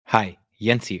Hi,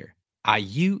 Jens here. Are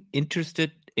you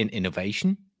interested in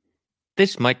innovation?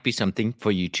 This might be something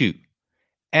for you too.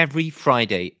 Every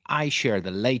Friday, I share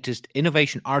the latest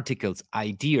innovation articles,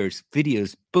 ideas,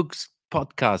 videos, books,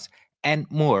 podcasts,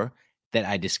 and more that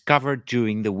I discovered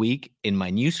during the week in my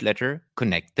newsletter,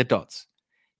 Connect the Dots.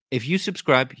 If you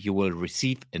subscribe, you will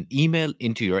receive an email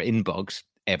into your inbox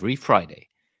every Friday.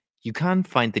 You can't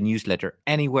find the newsletter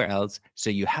anywhere else, so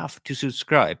you have to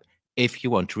subscribe if you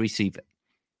want to receive it.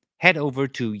 Head over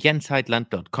to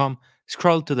jensheitland.com,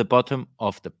 scroll to the bottom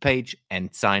of the page, and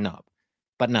sign up.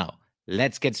 But now,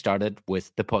 let's get started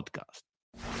with the podcast.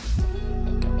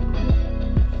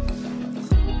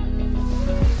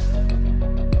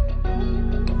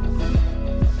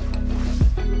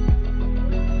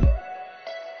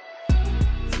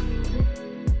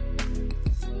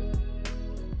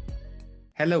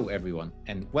 Hello, everyone,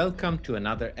 and welcome to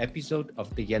another episode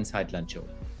of the Jens Heitland Show,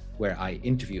 where I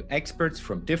interview experts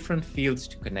from different fields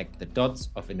to connect the dots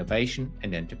of innovation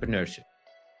and entrepreneurship.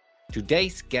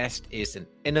 Today's guest is an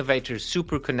innovator,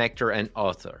 super connector, and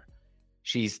author.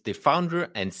 She's the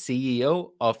founder and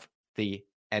CEO of the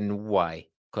NY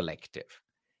Collective.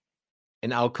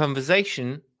 In our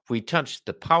conversation, we touched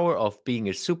the power of being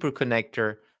a super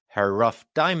connector, her rough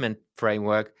diamond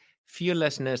framework,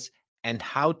 fearlessness, and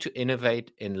how to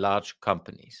innovate in large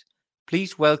companies.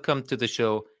 Please welcome to the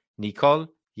show, Nicole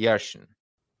Yershon.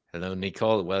 Hello,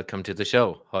 Nicole. Welcome to the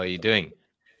show. How are you doing?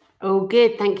 Oh,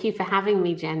 good. Thank you for having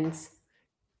me, Jens.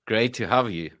 Great to have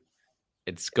you.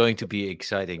 It's going to be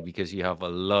exciting because you have a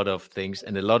lot of things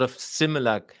and a lot of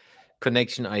similar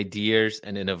connection ideas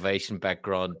and innovation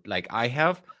background like I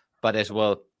have, but as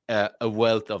well a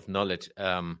wealth of knowledge.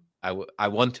 I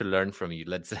want to learn from you,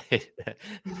 let's say.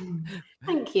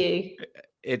 Thank you.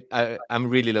 I'm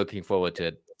really looking forward to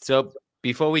it. So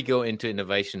before we go into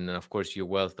innovation and, of course, your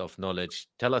wealth of knowledge,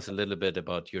 tell us a little bit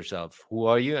about yourself. Who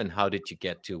are you and how did you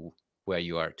get to where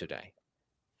you are today?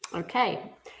 Okay.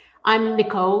 I'm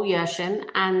Nicole Yershon,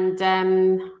 and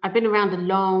I've been around a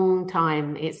long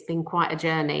time. It's been quite a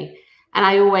journey. And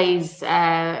I always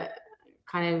kind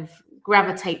of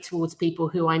gravitate towards people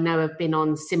who I know have been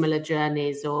on similar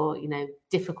journeys or,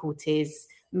 difficulties,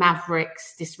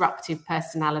 mavericks, disruptive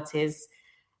personalities,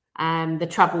 the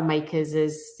troublemakers,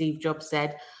 as Steve Jobs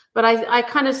said. But I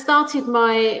kind of started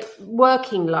my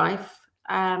working life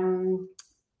in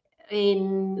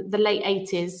the late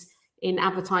 80s in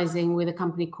advertising with a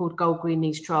company called Gold Green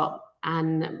Knees Trot.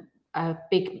 And a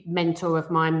big mentor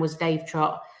of mine was Dave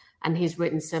Trott, and he's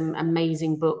written some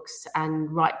amazing books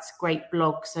and writes great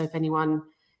blogs. So if anyone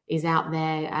is out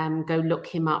there, go look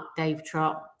him up, Dave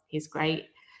Trott. He's great.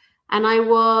 And I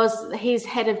was his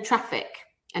head of traffic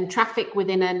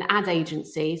within an ad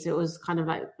agency. So it was kind of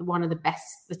like one of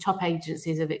the top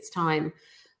agencies of its time.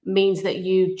 Means that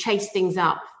you chase things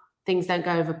up. Things don't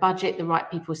go over budget. The right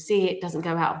people see it. Doesn't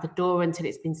go out of the door until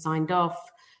it's been signed off.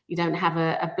 You don't have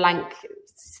a blank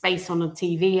space on a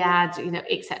TV ad,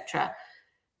 etc.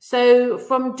 So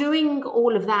from doing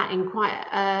all of that in quite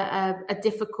a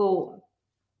difficult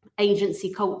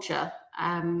agency culture,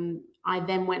 I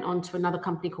then went on to another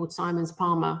company called Simons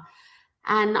Palmer.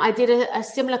 And I did a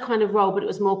similar kind of role, but it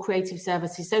was more creative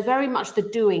services. So very much the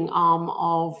doing arm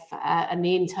of and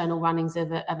the internal runnings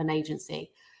of an agency.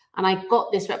 And I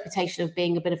got this reputation of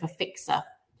being a bit of a fixer.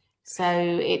 So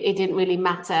it didn't really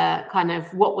matter kind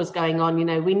of what was going on.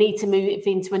 We need to move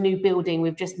into a new building.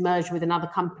 We've just merged with another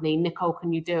company. Nicole,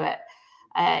 can you do it?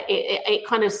 It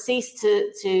kind of ceased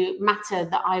to matter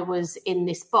that I was in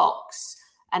this box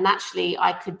and actually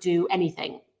I could do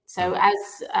anything. So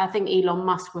as I think Elon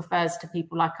Musk refers to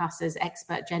people like us as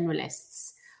expert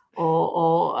generalists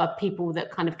or people that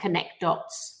kind of connect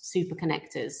dots, super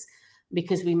connectors,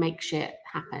 because we make shit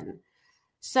happen.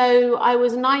 So I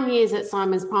was 9 years at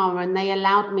Simons Palmer, and they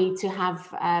allowed me to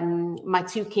have my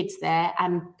two kids there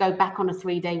and go back on a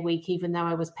 3-day week, even though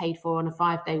I was paid for on a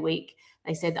 5-day week.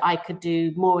 They said I could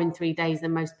do more in 3 days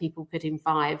than most people could in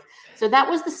 5. So that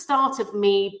was the start of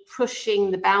me pushing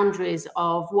the boundaries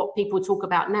of what people talk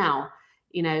about now.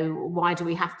 Why do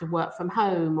we have to work from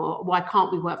home? Or why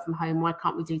can't we work from home? Why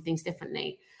can't we do things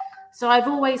differently? So I've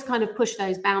always kind of pushed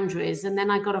those boundaries. And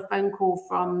then I got a phone call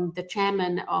from the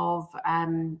chairman of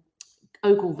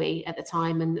Ogilvy at the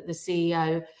time and the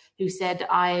CEO, who said,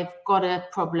 I've got a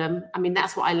problem. I mean,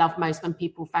 that's what I love most, when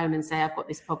people phone and say, I've got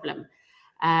this problem.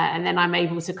 And then I'm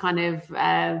able to kind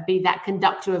of be that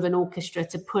conductor of an orchestra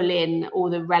to pull in all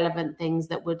the relevant things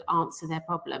that would answer their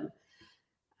problem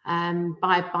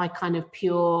by kind of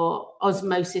pure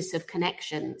osmosis of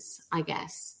connections, I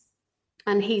guess.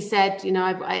 And he said,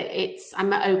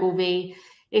 I'm at Ogilvy.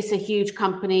 It's a huge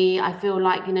company. I feel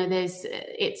like,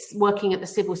 it's working at the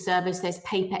civil service. There's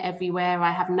paper everywhere.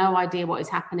 I have no idea what is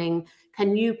happening.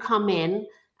 Can you come in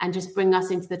and just bring us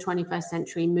into the 21st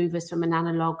century, move us from an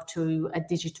analog to a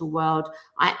digital world?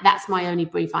 That's my only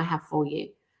brief I have for you.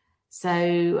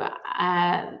 So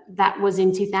that was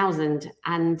in 2000.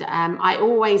 And I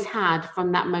always had,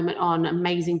 from that moment on,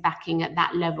 amazing backing at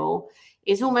that level.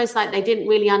 It's almost like they didn't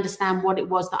really understand what it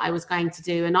was that I was going to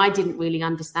do. And I didn't really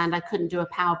understand. I couldn't do a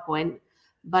PowerPoint,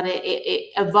 but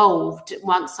it evolved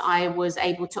once I was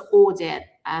able to audit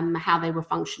how they were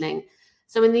functioning.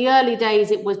 So in the early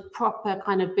days, it was proper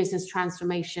kind of business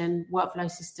transformation,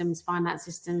 workflow systems, finance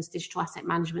systems, digital asset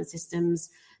management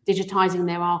systems, digitizing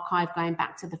their archive going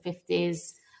back to the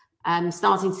 50s,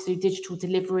 starting to do digital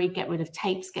delivery, get rid of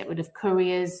tapes, get rid of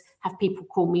couriers, have people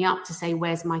call me up to say,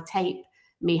 where's my tape?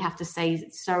 Me have to say,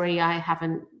 sorry, I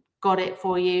haven't got it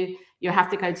for you. You have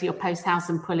to go to your post house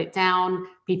and pull it down.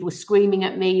 People screaming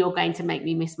at me, you're going to make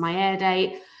me miss my air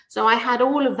date. So I had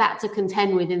all of that to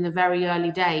contend with in the very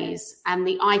early days. And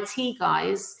the IT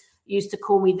guys used to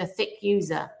call me the thick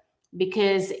user,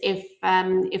 because if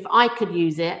I could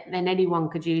use it, then anyone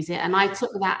could use it. And I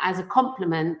took that as a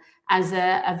compliment as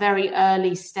a very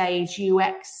early stage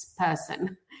UX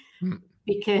person,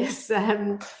 because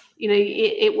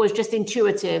it was just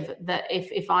intuitive that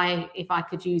if I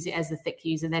could use it as the thick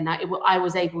user, then I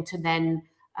was able to then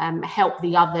help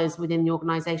the others within the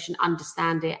organization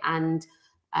understand it and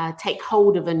take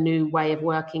hold of a new way of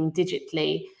working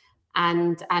digitally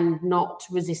and not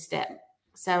resist it.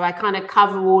 So I kind of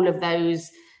cover all of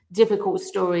those difficult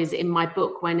stories in my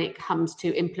book when it comes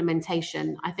to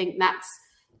implementation. I think that's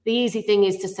the easy thing,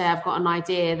 is to say I've got an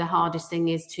idea. The hardest thing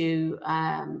is to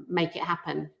make it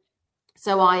happen.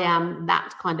 So I am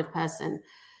that kind of person.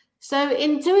 So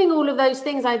in doing all of those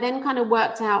things, I then kind of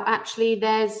worked out, actually,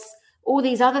 there's all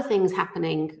these other things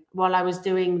happening while I was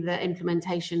doing the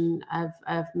implementation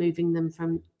of moving them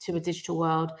to a digital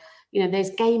world. There's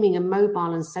gaming and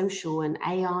mobile and social and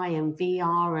AI and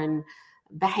VR and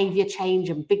behavior change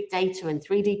and big data and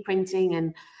 3D printing.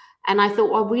 And I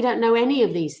thought, well, we don't know any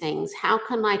of these things. How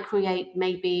can I create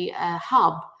maybe a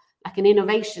hub, like an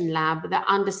innovation lab, that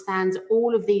understands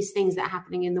all of these things that are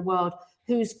happening in the world?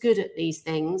 Who's good at these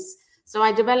things? So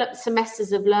I developed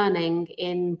semesters of learning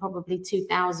in probably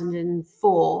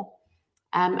 2004,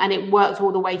 and it worked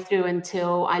all the way through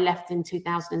until I left in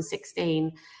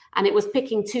 2016. And it was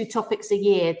picking 2 topics a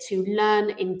year to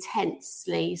learn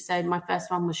intensely. So my first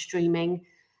one was streaming.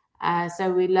 So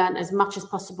we learned as much as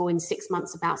possible in 6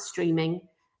 months about streaming.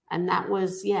 And that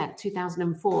was,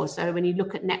 2004. So when you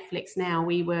look at Netflix now,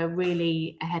 we were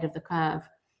really ahead of the curve.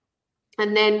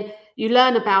 And then you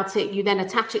learn about it, you then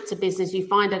attach it to business, you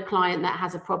find a client that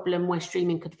has a problem where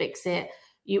streaming could fix it,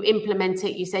 you implement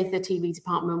it, you say to the TV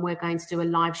department, we're going to do a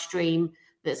live stream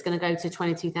that's going to go to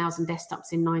 22,000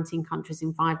 desktops in 19 countries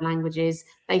in 5 languages.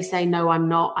 They say, no, I'm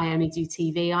not, I only do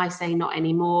TV. I say, not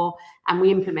anymore. And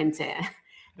we implement it.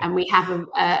 And we have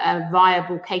a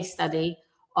viable case study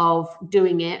of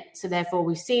doing it. So therefore,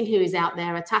 we've seen who is out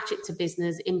there, attach it to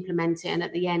business, implement it. And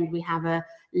at the end, we have a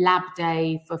lab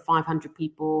day for 500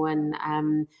 people and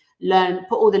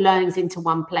put all the learnings into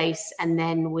one place. And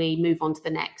then we move on to the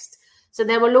next. So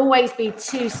there will always be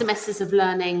 2 semesters of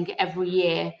learning every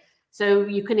year. So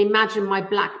you can imagine my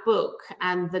black book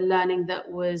and the learning that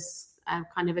was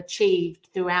kind of achieved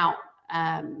throughout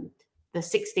the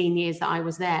 16 years that I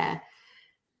was there.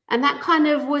 And that kind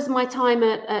of was my time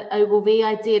at Ogilvy.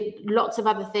 I did lots of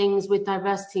other things with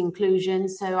diversity inclusion.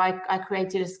 So I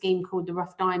created a scheme called the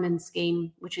Rough Diamond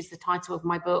Scheme, which is the title of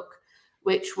my book,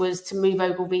 which was to move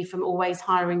Ogilvy from always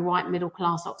hiring white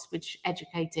middle-class Oxford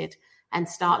educated and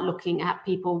start looking at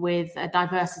people with a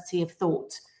diversity of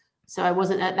thought. So I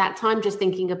wasn't at that time just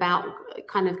thinking about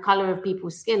kind of color of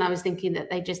people's skin. I was thinking that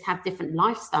they just have different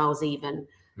lifestyles, even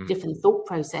different thought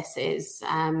processes,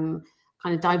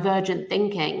 kind of divergent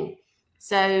thinking.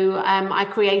 So I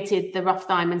created the Rough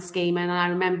Diamond Scheme. And I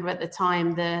remember at the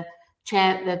time, the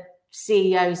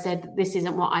CEO said, this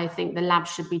isn't what I think the lab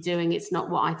should be doing. It's not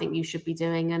what I think you should be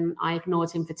doing. And I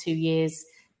ignored him for 2 years,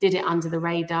 did it under the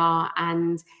radar.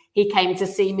 And he came to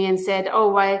see me and said,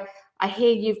 oh, I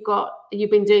hear you've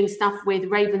been doing stuff with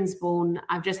Ravensbourne.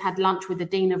 I've just had lunch with the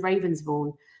Dean of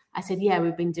Ravensbourne. I said, yeah,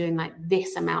 we've been doing like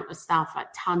this amount of stuff, like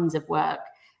tons of work.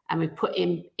 And we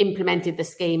implemented the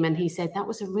scheme. And he said, that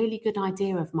was a really good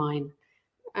idea of mine.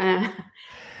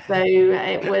 So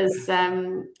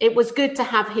it was good to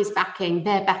have his backing,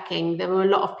 their backing. There were a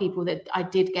lot of people that I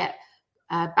did get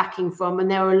backing from.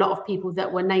 And there were a lot of people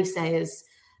that were naysayers.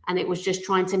 And it was just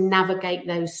trying to navigate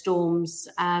those storms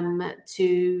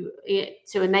to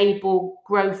enable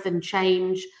growth and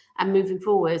change and moving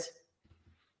forward.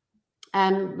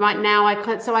 Right now,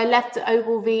 I left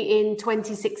Ogilvy in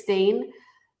 2016.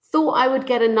 Thought I would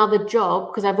get another job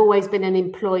because I've always been an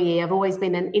employee. I've always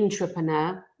been an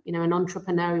entrepreneur, an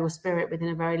entrepreneurial spirit within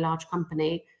a very large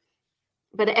company.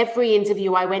 But every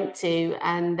interview I went to,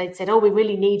 and they'd said, "Oh, we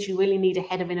really need a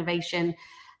head of innovation."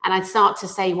 And I'd start to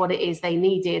say what it is they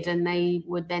needed, and they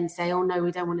would then say, "Oh, no,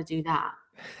 we don't want to do that."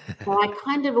 So I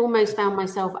kind of almost found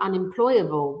myself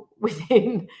unemployable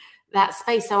within that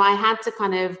space. So I had to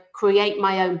kind of create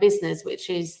my own business, which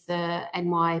is the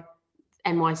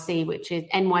NYC, which is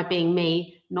NY being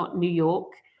me, not New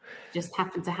York. Just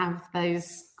happened to have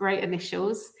those great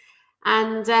initials.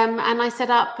 And I set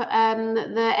up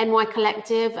the NY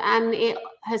Collective, and it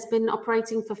has been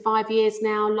operating for 5 years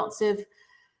now. Lots of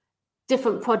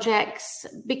different projects.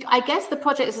 I guess the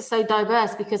projects are so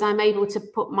diverse because I'm able to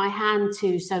put my hand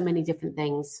to so many different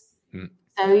things.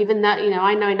 So even though,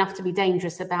 I know enough to be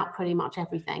dangerous about pretty much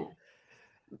everything,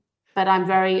 but I'm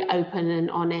very open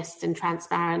and honest and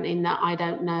transparent in that I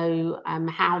don't know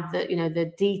how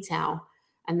the detail,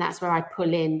 and that's where I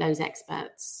pull in those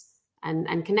experts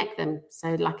and connect them.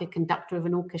 So like a conductor of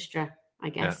an orchestra, I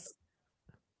guess.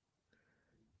 Yeah.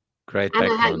 Great and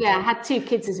background. I had 2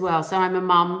 kids as well. So I'm a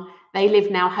mum. They live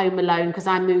now home alone because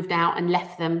I moved out and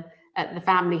left them at the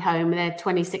family home. They're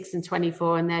 26 and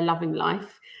 24 and they're loving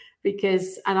life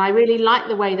and I really like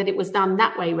the way that it was done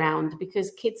that way round,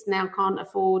 because kids now can't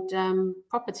afford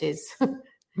properties.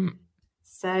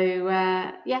 So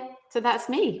that's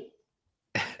me.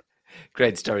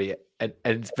 Great story. And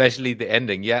especially the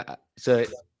ending. Yeah. So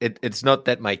it's not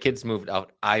that my kids moved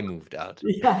out, I moved out.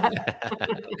 Yeah.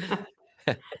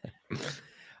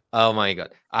 Oh my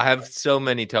God. I have so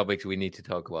many topics we need to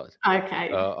talk about.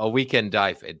 Okay. Or we can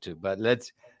dive into, but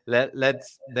let's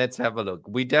have a look.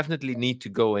 We definitely need to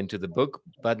go into the book,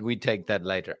 but we take that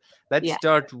later. Let's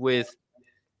start with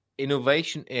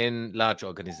innovation in large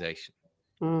organization.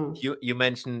 You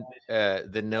mentioned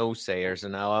the no-sayers,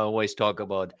 and I always talk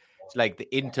about it's like the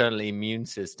internal immune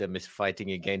system is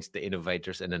fighting against the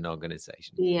innovators in an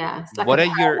organization. Yeah, it's like what a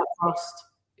are your frost.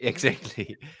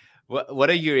 Exactly? What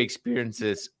are your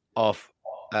experiences of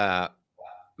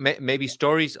maybe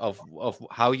stories of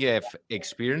how you have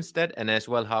experienced that, and as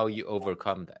well how you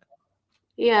overcome that?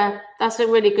 Yeah, that's a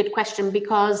really good question,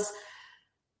 because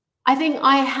I think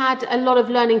I had a lot of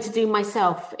learning to do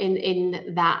myself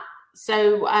in that.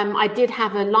 So I did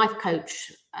have a life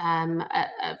coach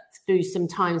through some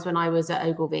times when I was at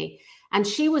Ogilvy, and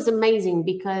she was amazing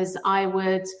because I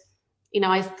would,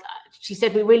 she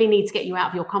said, "We really need to get you out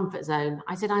of your comfort zone."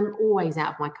 I said, "I'm always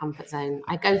out of my comfort zone.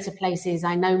 I go to places,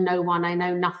 I know no one, I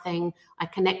know nothing. I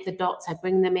connect the dots, I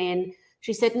bring them in."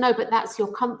 She said, "No, but that's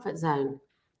your comfort zone."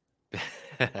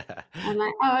 I'm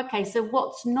like, "Oh, okay. So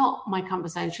what's not my comfort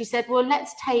zone?" She said, "Well,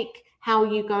 let's take how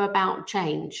you go about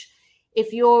change.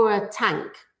 If you're a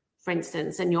tank, for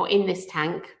instance, and you're in this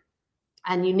tank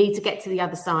and you need to get to the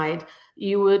other side,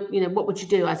 you would, what would you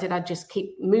do?" I said, "I'd just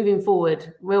keep moving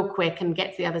forward real quick and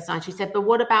get to the other side." She said, "But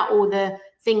what about all the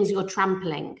things you're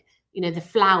trampling, the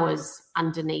flowers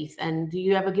underneath? And do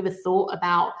you ever give a thought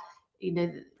about,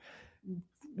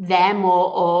 them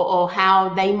or how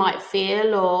they might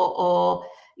feel or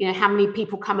how many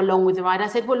people come along with the ride?" I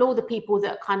said, "Well, all the people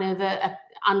that kind of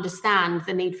understand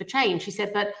the need for change." She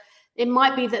said, "But it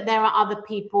might be that there are other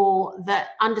people that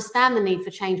understand the need for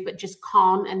change, but just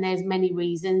can't. And there's many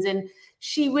reasons." And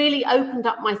she really opened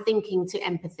up my thinking to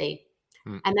empathy.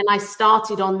 And then I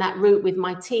started on that route with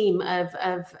my team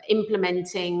of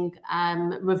implementing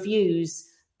reviews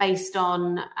based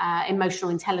on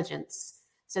emotional intelligence.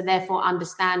 So therefore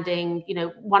understanding,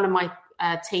 one of my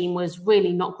team was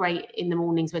really not great in the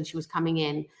mornings when she was coming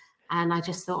in. And I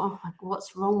just thought, "Oh my God,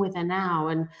 what's wrong with her now?"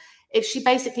 And if she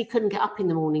basically couldn't get up in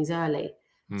the mornings early.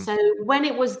 So when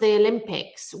it was the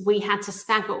Olympics, we had to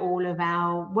stagger all of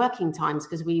our working times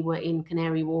because we were in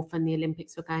Canary Wharf and the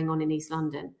Olympics were going on in East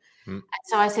London. And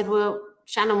so I said, "Well,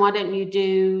 Shannon, why don't you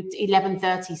do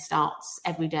 11:30 starts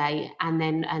every day?"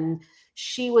 And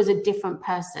she was a different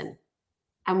person.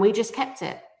 And we just kept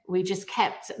it. We just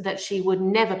kept that she would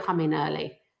never come in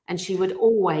early, and she would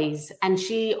always, and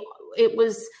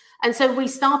so we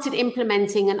started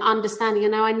implementing and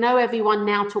understanding. I know everyone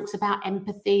now talks about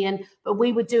empathy, but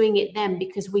we were doing it then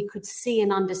because we could see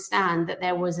and understand that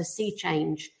there was a sea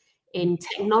change in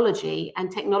technology,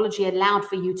 and technology allowed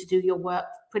for you to do your work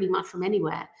pretty much from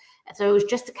anywhere. So it was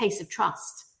just a case of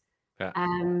trust. Yeah.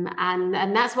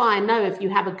 And that's why I know if you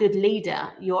have a good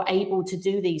leader, you're able to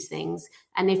do these things.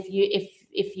 And if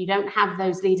if you don't have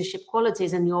those leadership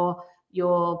qualities and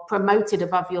you're promoted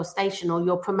above your station, or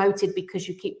you're promoted because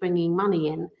you keep bringing money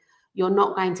in, you're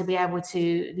not going to be able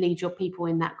to lead your people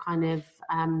in that kind of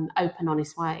open,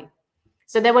 honest way.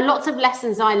 So there were lots of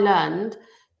lessons I learned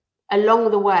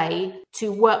along the way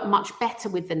to work much better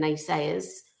with the naysayers.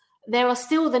 There are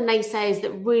still the naysayers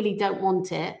that really don't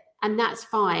want it, and that's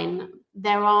fine.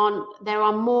 There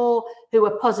are more who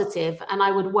are positive, and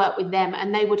I would work with them,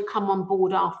 and they would come on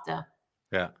board after.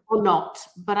 Yeah. Or not,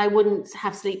 but I wouldn't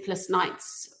have sleepless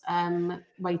nights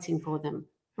waiting for them.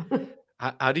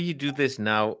 How do you do this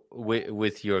now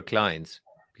with your clients?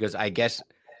 Because I guess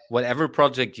whatever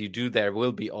project you do, there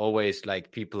will be always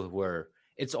like people who are,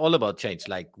 it's all about change.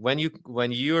 Like when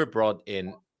you're brought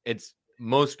in, it's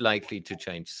most likely to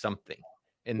change something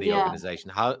in the organization.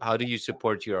 How do you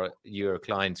support your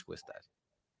clients with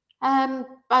that?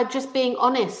 By just being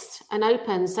honest and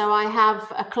open. So I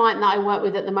have a client that I work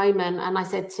with at the moment, and I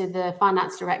said to the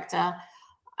finance director,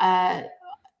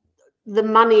 the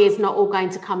money is not all going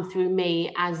to come through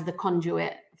me as the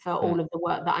conduit for all of the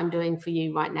work that I'm doing for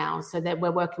you right now. So that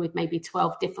we're working with maybe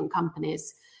 12 different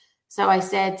companies. So I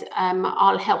said,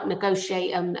 I'll help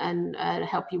negotiate and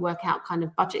help you work out kind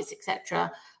of budgets,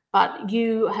 etc. But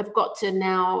you have got to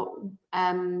now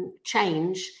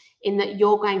change in that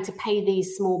you're going to pay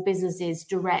these small businesses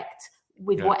direct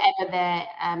with whatever their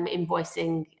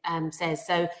invoicing says.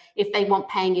 So if they want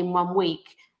paying in 1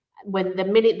 week, when the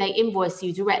minute they invoice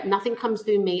you direct, nothing comes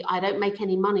through me. I don't make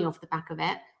any money off the back of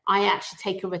it. I actually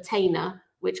take a retainer,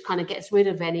 which kind of gets rid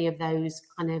of any of those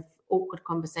kind of awkward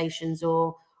conversations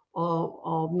or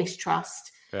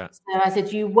mistrust. Yeah. So I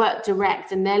said, you work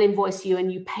direct and they'll invoice you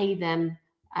and you pay them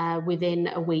within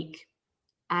a week.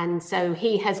 And so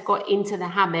he has got into the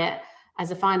habit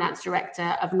as a finance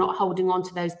director of not holding on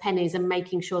to those pennies and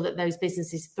making sure that those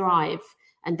businesses thrive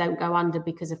and don't go under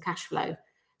because of cash flow.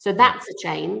 So that's a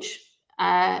change.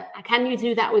 Can you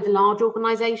do that with large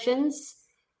organizations?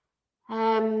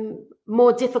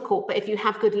 More difficult, but if you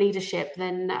have good leadership,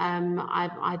 then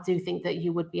I do think that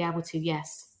you would be able to,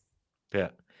 yes. Yeah.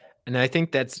 And I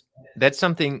think that's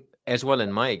something as well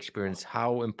in my experience,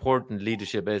 how important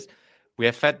leadership is. We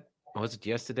have had, was it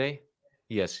yesterday?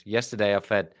 Yes, yesterday I've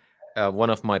had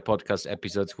one of my podcast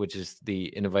episodes, which is the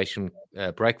Innovation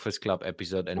Breakfast Club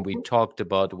episode. And we talked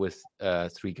about with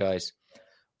 3 guys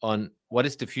on what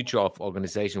is the future of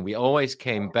organization. We always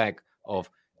came back of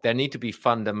there need to be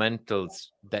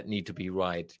fundamentals that need to be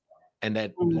right. And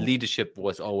that leadership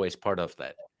was always part of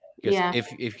that. Because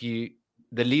if you,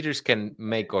 the leaders can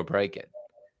make or break it.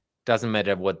 Doesn't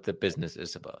matter what the business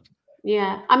is about.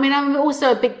 Yeah. I mean, I'm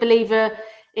also a big believer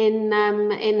in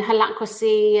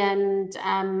holacracy and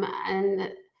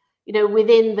you know,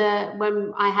 within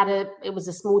when I had it was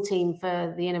a small team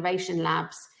for the innovation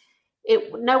labs.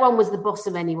 No one was the boss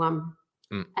of anyone.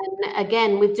 And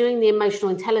again, with doing the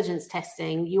emotional intelligence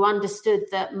testing, you understood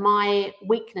that my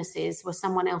weaknesses were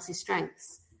someone else's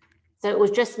strengths. So it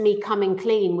was just me coming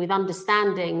clean with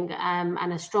understanding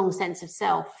and a strong sense of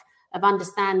self, of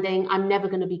understanding I'm never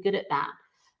going to be good at that.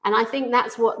 And I think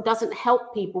that's what doesn't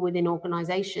help people within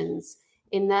organizations,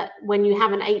 in that when you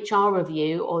have an HR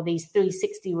review or these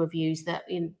 360 reviews that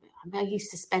I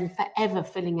used to spend forever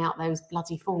filling out those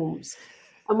bloody forms.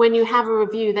 And when you have a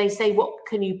review, they say, what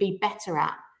can you be better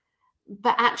at?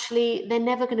 But actually, they're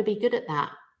never going to be good at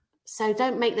that. So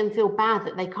don't make them feel bad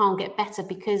that they can't get better,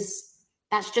 because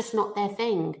that's just not their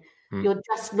thing. You're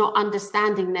just not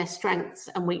understanding their strengths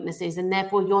and weaknesses. And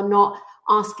therefore, you're not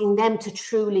asking them to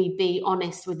truly be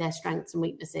honest with their strengths and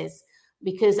weaknesses.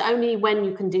 Because only when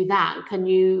you can do that, can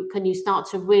you start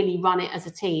to really run it as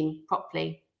a team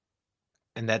properly.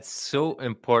 And that's so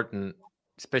important,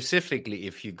 specifically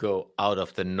if you go out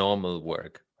of the normal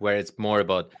work, where it's more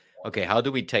about, okay, how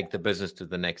do we take the business to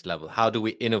the next level? How do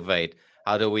we innovate?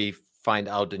 How do we find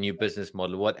out a new business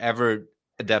model? Whatever,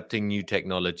 adapting new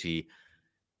technology.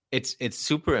 It's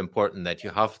super important that you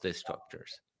have these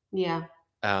structures. Yeah.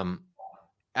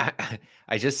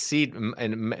 I just see it,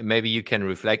 and maybe you can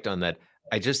reflect on that.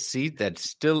 I just see that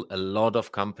still a lot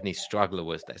of companies struggle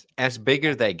with this. As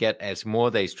bigger they get, as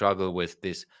more they struggle with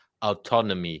this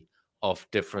autonomy of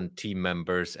different team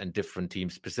members and different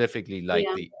teams, specifically like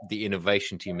the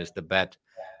innovation team is the bad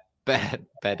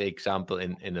example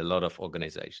in a lot of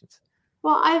organizations.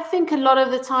 Well, I think a lot of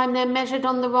the time they're measured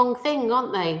on the wrong thing,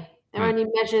 aren't they? They're only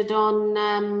measured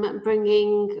on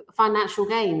bringing financial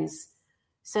gains.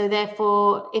 So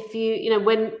therefore, if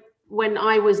when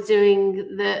I was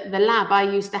doing the lab, I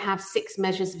used to have 6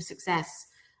 measures of success.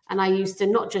 And I used to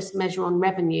not just measure on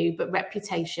revenue, but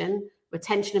reputation,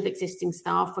 retention of existing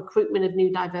staff, recruitment of new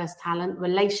diverse talent,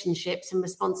 relationships, and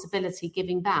responsibility,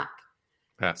 giving back.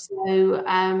 Yeah. So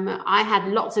I had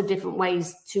lots of different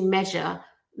ways to measure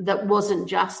that wasn't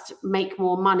just make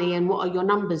more money and what are your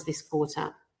numbers this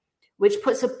quarter, which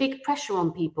puts a big pressure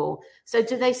on people. So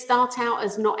do they start out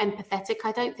as not empathetic?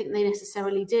 I don't think they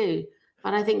necessarily do.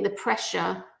 But I think the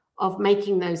pressure of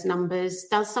making those numbers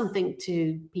does something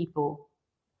to people.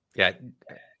 Yeah.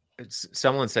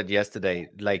 Someone said yesterday,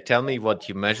 like, tell me what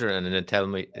you measure and then tell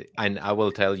me, and I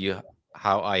will tell you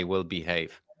how I will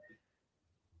behave.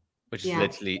 Which is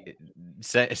literally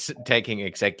taking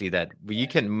exactly that. You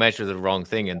can measure the wrong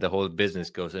thing and the whole business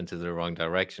goes into the wrong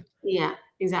direction. Yeah,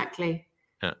 exactly.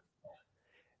 Yeah.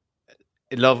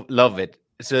 Love it.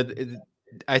 So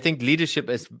I think leadership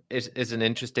is an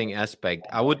interesting aspect.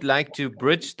 I would like to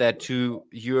bridge that to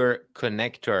your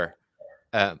connector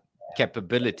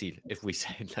capability, if we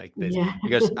say it like this,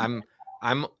 because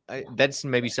that's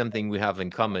maybe something we have in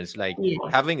common. It's like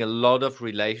having a lot of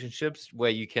relationships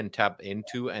where you can tap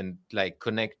into and like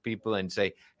connect people and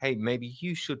say, hey, maybe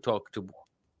you should talk to.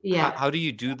 How do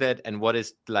you do that, and what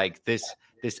is like this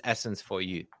essence for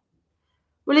you?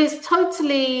 Well, it's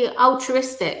totally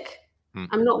altruistic.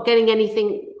 I'm not getting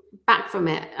anything back from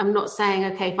it. I'm not saying,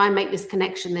 okay, if I make this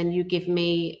connection, then you give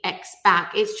me X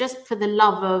back. It's just for the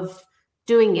love of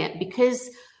doing it,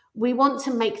 because we want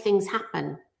to make things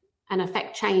happen and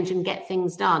affect change and get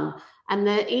things done. And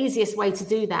the easiest way to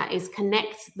do that is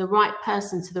connect the right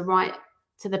person to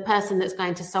the person that's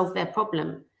going to solve their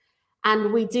problem.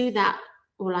 And we do that.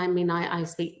 Well, I mean, I'm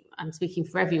speaking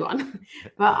for everyone,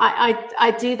 but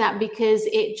I do that because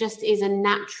it just is a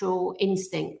natural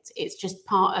instinct. It's just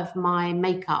part of my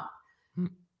makeup.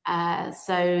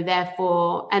 So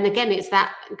therefore, and again, it's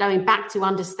that going back to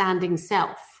understanding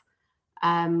self,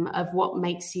 of what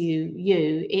makes you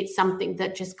you. It's something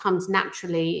that just comes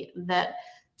naturally, that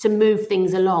to move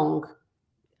things along,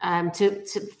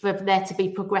 for there to be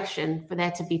progression, for there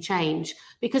to be change.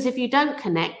 Because if you don't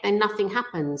connect, then nothing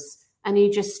happens and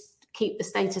you just keep the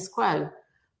status quo.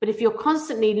 But if you're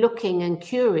constantly looking and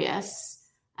curious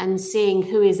and seeing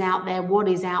who is out there, what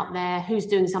is out there, who's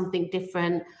doing something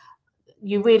different,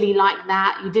 you really like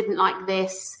that, you didn't like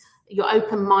this, you're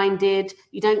open-minded,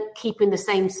 you don't keep in the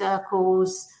same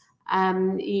circles, I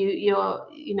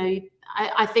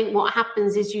think what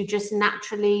happens is you just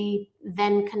naturally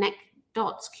then connect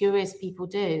dots. Curious people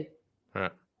do.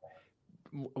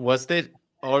 Was there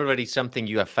already something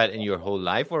you have felt in your whole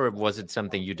life, or was it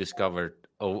something you discovered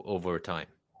over time?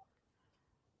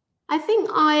 I think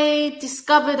I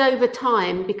discovered over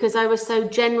time, because I was so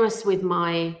generous with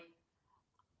my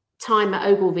time at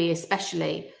Ogilvy,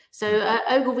 especially. So at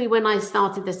Ogilvy, when I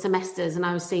started the semesters and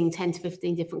I was seeing 10 to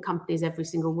 15 different companies every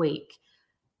single week,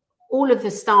 all of the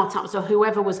startups or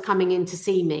whoever was coming in to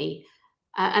see me,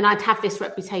 and I'd have this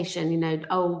reputation,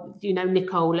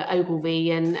 Nicole at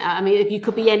Ogilvy. And I mean, you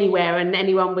could be anywhere and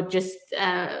anyone would just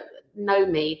know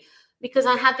me, because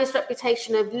I had this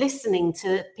reputation of listening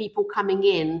to people coming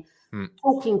in,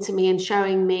 talking to me and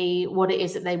showing me what it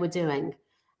is that they were doing.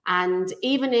 And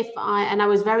even if I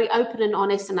was very open and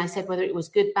honest, and I said whether it was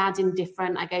good, bad,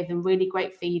 indifferent, I gave them really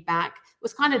great feedback. It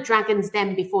was kind of Dragon's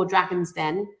Den before Dragon's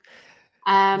Den.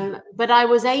 But I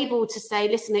was able to say,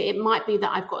 listen, it might be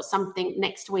that I've got something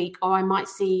next week, or I might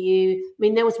see you. I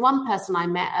mean, there was one person I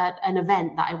met at an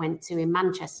event that I went to in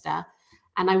Manchester,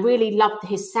 and I really loved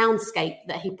his soundscape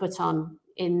that he put on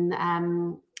in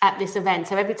at this event.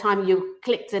 So every time you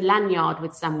clicked a lanyard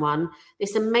with someone,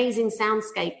 this amazing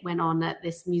soundscape went on at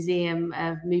this museum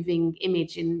of moving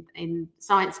image in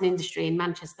science and industry in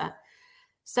Manchester.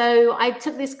 So I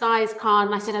took this guy's card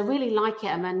and I said, I really like it.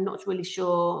 I'm not really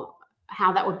sure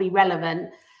how that would be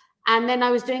relevant. And then I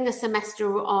was doing a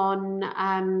semester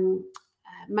on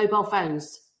mobile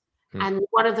phones. And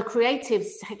one of the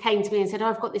creatives came to me and said,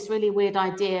 I've got this really weird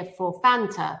idea for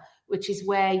Fanta, which is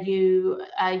where you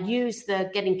use the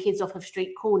getting kids off of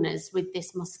street corners with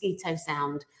this mosquito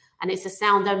sound. And it's a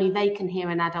sound only they can hear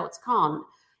and adults can't.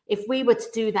 If we were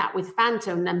to do that with Fanta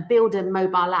and then build a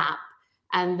mobile app,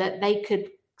 and that they could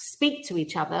speak to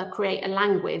each other, create a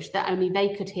language that only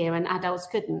they could hear and adults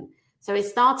couldn't. So it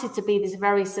started to be this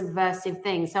very subversive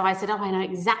thing. So I said, I know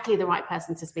exactly the right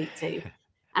person to speak to.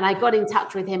 And I got in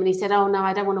touch with him and he said, oh, no,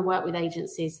 I don't want to work with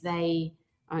agencies. I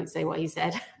won't say what he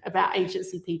said about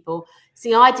agency people.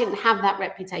 See, I didn't have that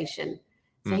reputation.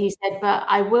 So he said, but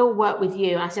I will work with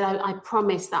you. I said, I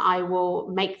promise that I will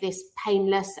make this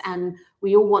painless, and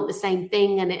we all want the same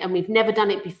thing. And we've never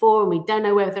done it before, and we don't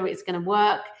know whether it's going to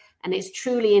work. And it's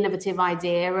truly innovative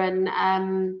idea.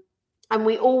 And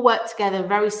we all worked together, a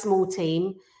very small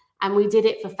team, and we did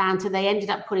it for Fanta. They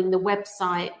ended up putting the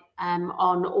website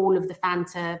on all of the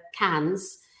Fanta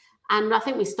cans. And I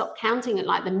think we stopped counting at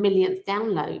like the millionth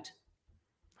download.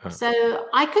 So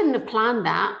I couldn't have planned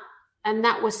that. And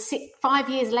that was 5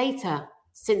 years later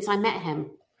since I met him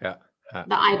that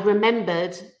I'd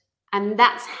remembered. And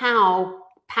that's how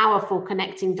powerful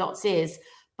connecting dots is.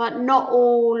 But not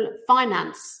all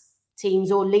finance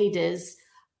teams or leaders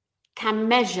can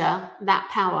measure that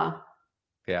power.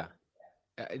 Yeah,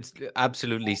 it's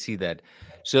absolutely see that.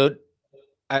 So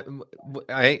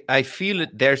I feel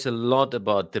there's a lot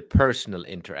about the personal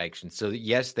interaction. So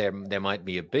yes, there might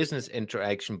be a business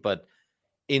interaction, but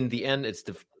in the end, it's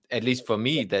at least for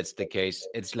me, that's the case.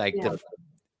 It's like Yeah.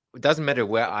 it doesn't matter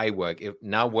where I work. If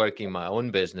now working my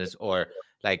own business or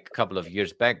like a couple of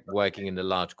years back working in a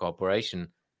large corporation,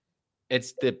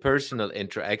 it's the personal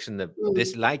interaction, the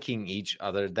disliking each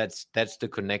other. That's the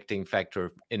connecting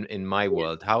factor in my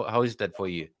world. How is that for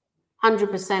you?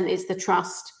 100% is the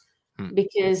trust.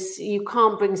 Because you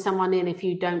can't bring someone in if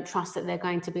you don't trust that they're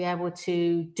going to be able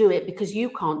to do it, because you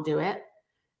can't do it.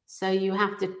 So you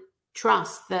have to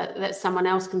trust that someone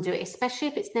else can do it, especially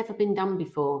if it's never been done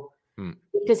before.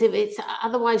 Because if it's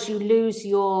otherwise, you lose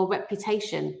your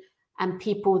reputation, and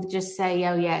people just say,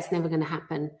 "Oh yeah, it's never going to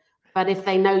happen." But if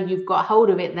they know you've got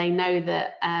hold of it, they know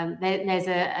that there's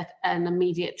an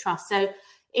immediate trust. So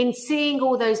in seeing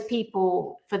all those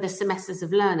people for the semesters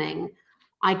of learning,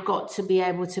 I got to be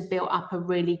able to build up a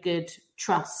really good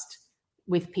trust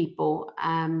with people,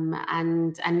 and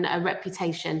a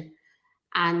reputation,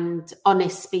 and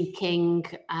honest speaking,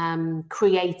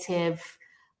 creative,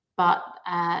 but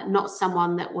not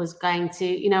someone that was going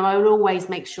to, I will always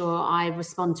make sure I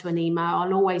respond to an email.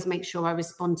 I'll always make sure I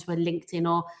respond to a LinkedIn,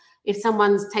 or if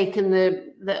someone's taken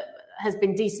that has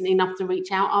been decent enough to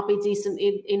reach out, I'll be decent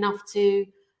enough to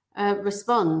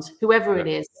respond, whoever it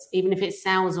is, even if it's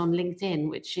sales on LinkedIn,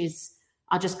 which is,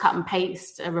 I'll just cut and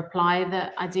paste a reply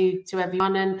that I do to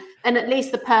everyone. And at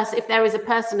least the person, if there is a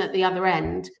person at the other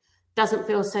end, doesn't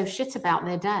feel so shit about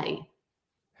their day.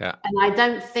 Yeah. And I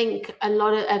don't think a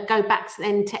lot of, go back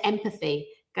then to empathy,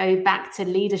 go back to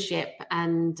leadership.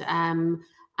 And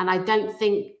I don't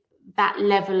think that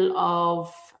level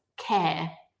of care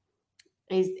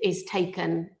is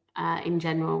taken in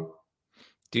general.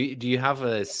 Do you have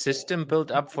a system built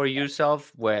up for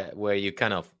yourself where you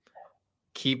kind of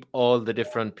keep all the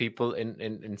different people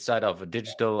inside of a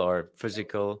digital or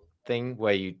physical thing,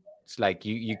 where it's like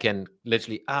you can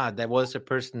literally, there was a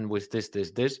person with this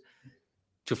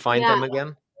to find them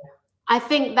again? I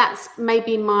think that's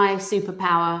maybe my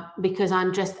superpower, because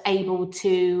I'm just able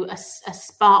to, a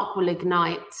spark will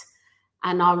ignite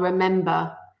and I'll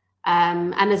remember.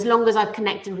 And as long as I've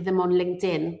connected with them on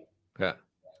LinkedIn,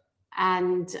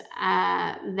 and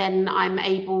then I'm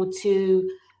able to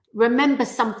remember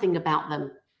something about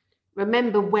them,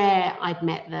 remember where I'd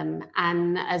met them,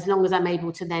 and as long as I'm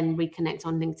able to then reconnect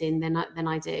on LinkedIn, then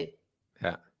I do.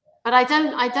 Yeah. But I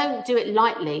don't do it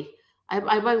lightly.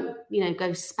 I won't, go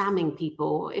spamming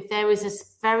people. If there is a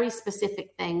very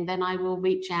specific thing, then I will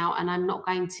reach out, and I'm not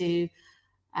going to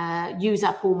use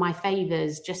up all my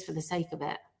favors just for the sake of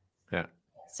it. Yeah.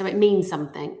 So it means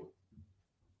something.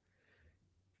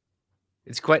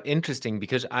 It's quite interesting,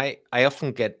 because I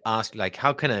often get asked, like,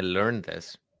 how can I learn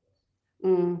this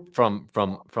from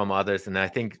others? And I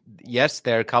think, yes,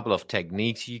 there are a couple of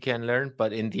techniques you can learn,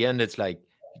 but in the end, it's like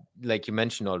you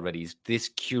mentioned already, is this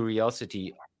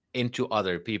curiosity into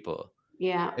other people.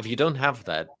 Yeah. If you don't have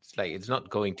that, it's not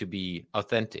going to be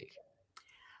authentic.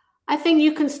 I think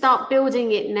you can start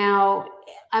building it now.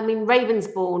 I mean,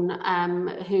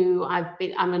 Ravensbourne, who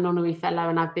I'm an honorary fellow,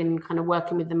 and I've been kind of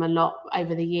working with them a lot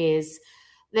over the years.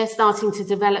 They're starting to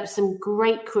develop some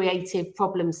great creative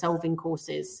problem-solving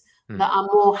courses that are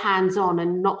more hands-on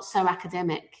and not so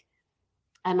academic.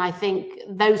 And I think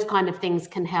those kind of things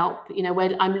can help.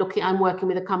 Where I'm working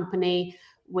with a company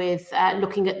with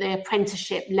looking at the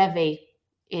apprenticeship levy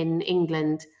in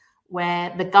England,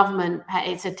 where the government,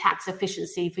 it's a tax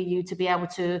efficiency for you to be able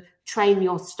to train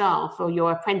your staff or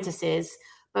your apprentices.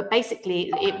 But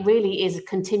basically, it really is a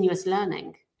continuous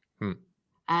learning,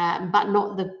 but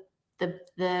not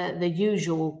the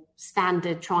usual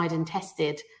standard tried and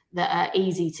tested that are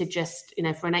easy to just,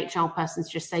 for an HR person to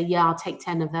just say, yeah, I'll take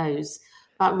 10 of those.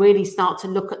 But really start to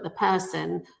look at the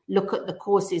person, look at the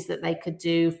courses that they could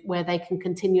do where they can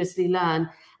continuously learn,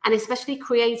 and especially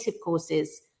creative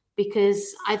courses,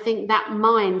 because I think that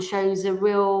mind shows a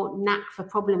real knack for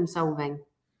problem solving.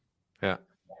 Yeah.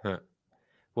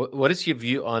 What is your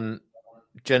view on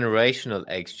generational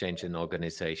exchange in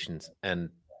organizations and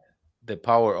the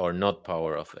power or not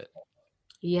power of it?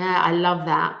 Yeah, I love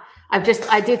that.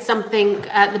 I did something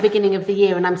at the beginning of the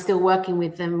year, and I'm still working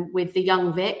with them, with the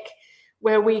Young Vic,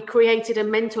 where we created a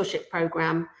mentorship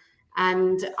program,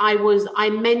 and I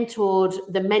mentored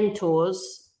the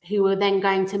mentors who were then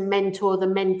going to mentor the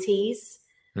mentees.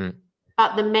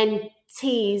 But the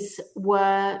mentees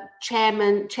were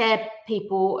chair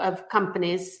people of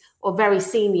companies or very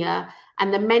senior,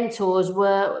 and the mentors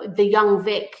were the young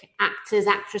Vic actors,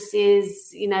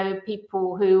 actresses,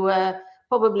 people who were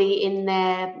probably in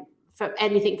there for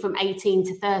anything from 18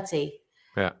 to 30.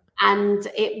 Yeah. And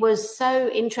it was so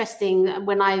interesting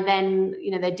when I then,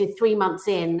 they did 3 months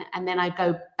in, and then I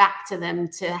go back to them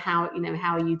to how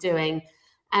are you doing?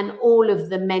 And all of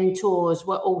the mentors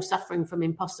were all suffering from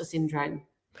imposter syndrome.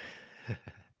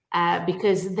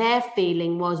 Because their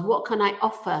feeling was, what can I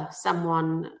offer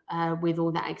someone with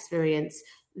all that experience?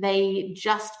 They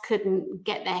just couldn't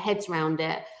get their heads around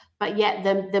it. But yet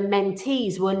the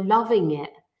mentees were loving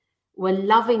it, were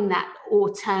loving that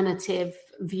alternative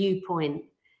viewpoint.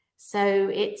 So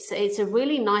it's a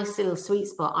really nice little sweet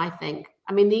spot, I think.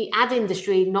 I mean, the ad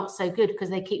industry, not so good because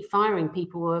they keep firing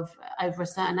people of over a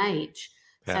certain age.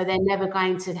 Yeah. So they're never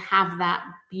going to have that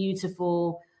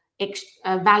beautiful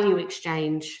value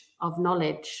exchange of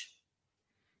knowledge.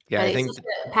 Yeah, I think it's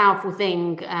a powerful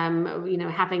thing,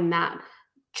 having that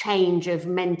change of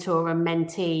mentor and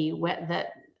mentee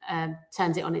that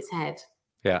turns it on its head.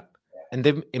 Yeah, and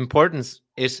the importance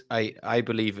is, I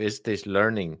believe, is this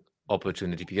learning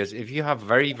opportunity, because if you have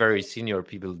very, very senior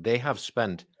people, they have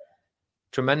spent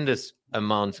tremendous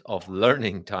amounts of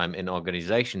learning time in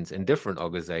organizations, in different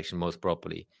organizations, most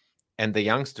probably, and the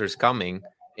youngsters coming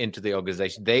into the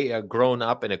organization, they are grown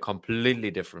up in a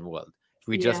completely different world. If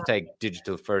we just take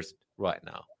digital first right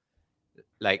now,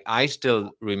 like I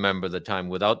still remember the time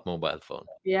without mobile phone.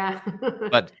 Yeah.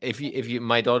 But if you,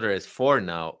 my daughter is 4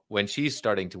 now, when she's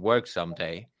starting to work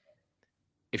someday,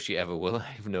 if she ever will,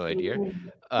 I have no idea.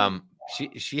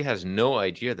 She has no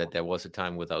idea that there was a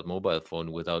time without mobile phone,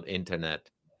 without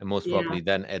internet, and most probably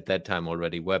then at that time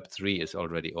already Web3 is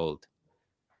already old.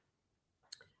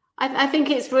 I think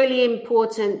it's really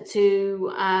important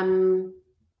to,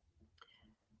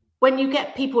 when you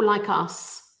get people like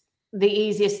us, the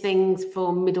easiest things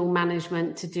for middle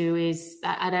management to do is,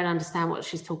 I don't understand what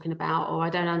she's talking about, or I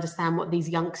don't understand what these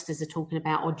youngsters are talking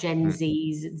about, or Gen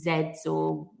Zs, Zs,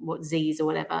 or what Zs or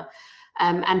whatever,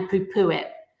 and poo-poo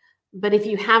it. But if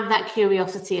you have that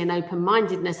curiosity and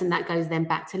open-mindedness, and that goes then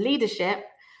back to leadership,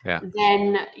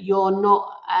 then you're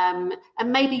not, and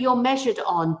maybe you're measured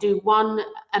on, do one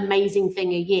amazing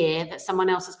thing a year that someone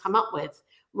else has come up with,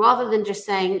 rather than just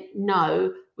saying,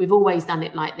 no, we've always done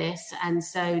it like this, and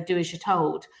so do as you're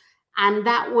told. And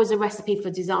that was a recipe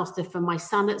for disaster for my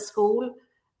son at school,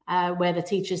 where the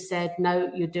teachers said,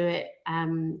 no, you do it,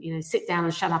 sit down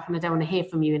and shut up, and I don't want to hear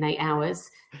from you in 8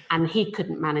 hours. And he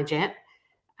couldn't manage it.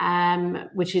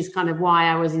 Which is kind of why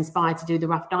I was inspired to do the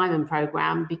Rough Diamond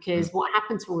program, because what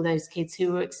happened to all those kids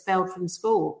who were expelled from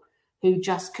school, who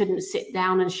just couldn't sit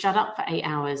down and shut up for 8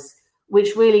 hours,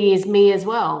 which really is me as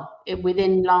well.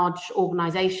 Within large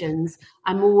organizations,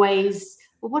 I'm always,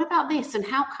 well, what about this? And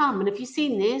how come? And have you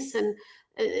seen this? And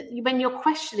when you're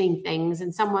questioning things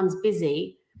and someone's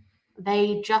busy,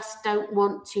 they just don't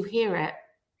want to hear it.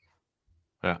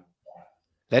 Yeah.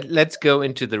 Let's go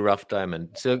into the Rough Diamond.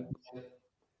 So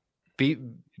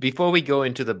before we go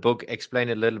into the book, explain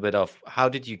a little bit of how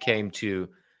did you came to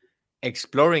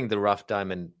exploring the Rough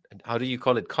Diamond? How do you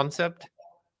call it? Concept?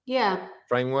 Yeah.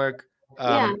 Framework?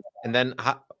 And then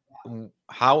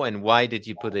how and why did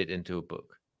you put it into a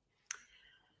book?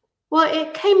 Well,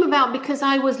 it came about because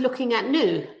I was looking at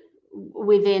new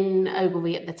within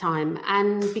Ogilvy at the time.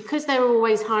 And because they were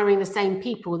always hiring the same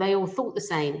people, they all thought the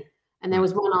same. And there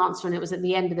was one answer, and it was at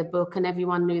the end of the book, and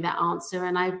everyone knew that answer.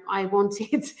 And I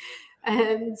wanted...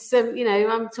 And so,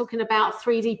 I'm talking about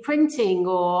 3D printing,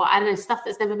 or I don't know, stuff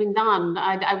that's never been done.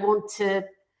 I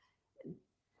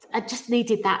just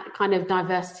needed that kind of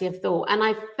diversity of thought. And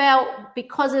I felt,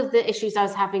 because of the issues I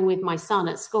was having with my son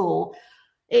at school,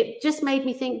 it just made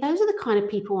me think, those are the kind of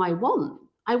people I want.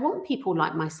 I want people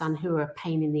like my son who are a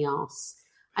pain in the ass.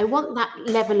 I want that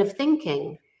level of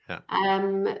thinking. Yeah.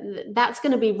 That's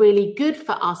going to be really good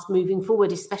for us moving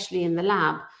forward, especially in the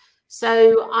lab.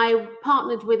 So I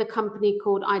partnered with a company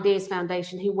called Ideas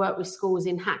Foundation, who work with schools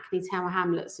in Hackney, Tower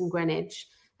Hamlets and Greenwich,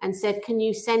 and said, can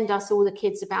you send us all the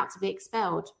kids about to be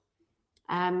expelled?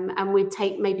 And we'd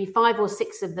take maybe 5 or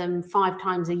 6 of them 5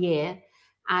 times a year.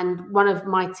 And one of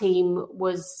my team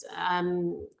was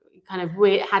had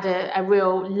a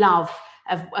real love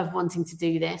of wanting to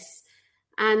do this.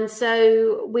 And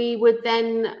so we would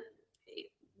then...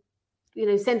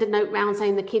 send a note round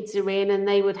saying the kids are in, and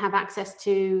they would have access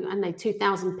to,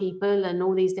 2,000 people and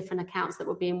all these different accounts that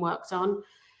were being worked on,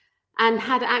 and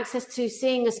had access to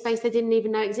seeing a space they didn't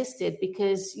even know existed,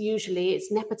 because usually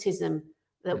it's nepotism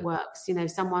that works.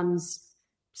 Someone's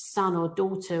son or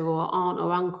daughter or aunt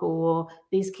or uncle, or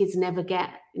these kids never get,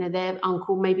 their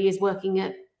uncle maybe is working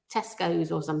at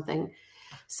Tesco's or something.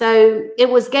 So it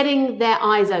was getting their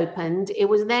eyes opened. It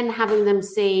was then having them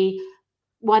see,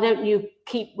 why don't you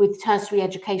keep with tertiary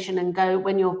education and go,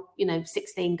 when you're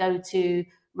 16, go to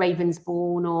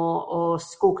Ravensbourne or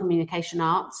school communication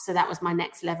arts. So that was my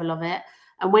next level of it.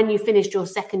 And when you finished your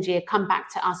second year, come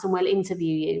back to us and we'll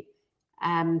interview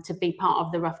you to be part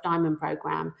of the Rough Diamond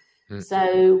program.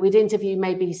 So we'd interview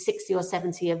maybe 60 or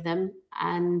 70 of them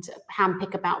and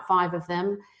handpick about 5 of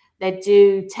them. They'd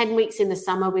do 10 weeks in the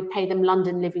summer. We'd pay them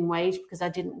London living wage because I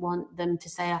didn't want them to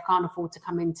say, I can't afford to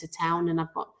come into town and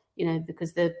I've got,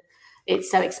 because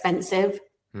it's so expensive.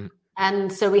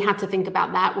 And so we had to think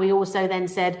about that. We also then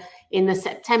said in the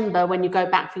September, when you go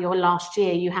back for your last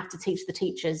year, you have to teach the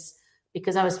teachers,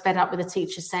 because I was fed up with the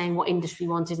teachers saying what industry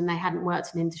wanted and they hadn't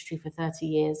worked in industry for 30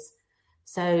 years.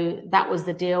 So that was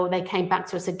the deal. They came back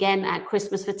to us again at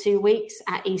Christmas for 2 weeks,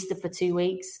 at Easter for 2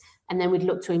 weeks, and then we'd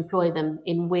look to employ them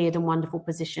in weird and wonderful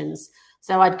positions.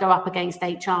 So I'd go up against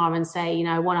HR and say,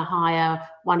 I want to hire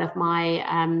one of my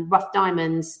Rough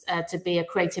Diamonds to be a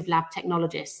creative lab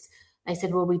technologist. They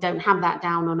said, well, we don't have that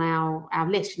down on our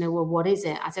list. Well, what is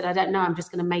it? I said, I don't know. I'm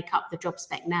just going to make up the job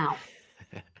spec now.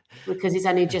 Because it's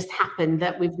only just happened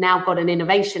that we've now got an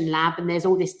innovation lab and there's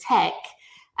all this tech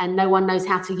and no one knows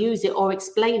how to use it or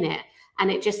explain it.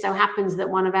 And it just so happens that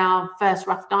one of our first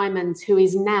Rough Diamonds, who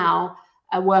is now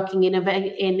working in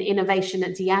innovation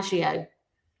at Diageo,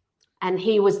 and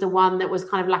he was the one that was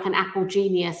kind of like an Apple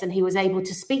genius, and he was able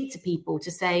to speak to people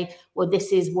to say, well,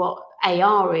 this is what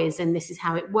AR is, and this is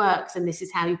how it works, and this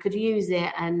is how you could use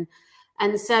it. And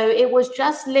so it was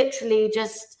just literally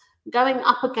just going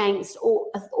up against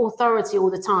authority all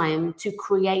the time to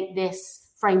create this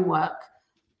framework.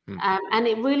 And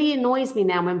it really annoys me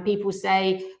now when people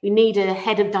say we need a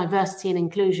head of diversity and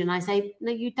inclusion. I say,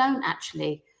 no, you don't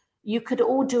actually. You could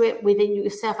all do it within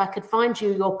yourself. I could find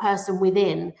you your person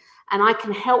within, and I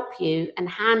can help you and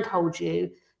handhold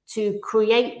you to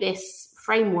create this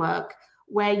framework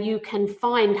where you can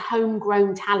find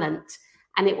homegrown talent,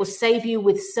 and it will save you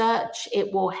with search.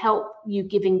 It will help you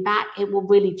giving back. It will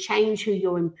really change who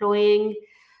you're employing.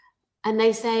 And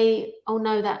they say, oh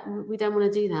no, that we don't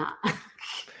want to do that.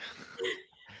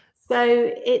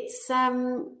 So it's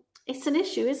an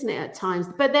issue, isn't it, at times?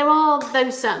 But there are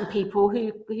those certain people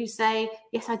who say,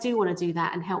 yes, I do want to do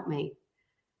that and help me.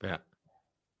 Yeah.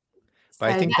 But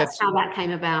so I think that's how that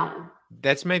came about.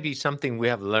 That's maybe something we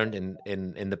have learned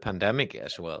in the pandemic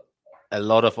as well. A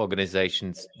lot of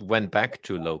organizations went back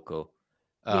to local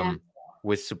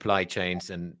with supply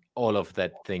chains and all of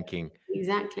that thinking.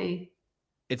 Exactly.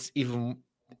 It's even,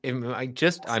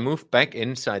 I moved back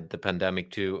inside the pandemic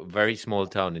to a very small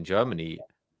town in Germany.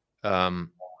 And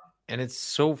it's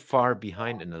so far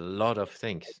behind in a lot of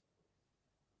things.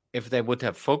 If they would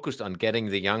have focused on getting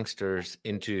the youngsters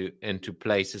into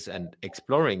places and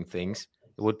exploring things,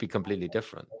 it would be completely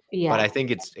different. Yeah. But I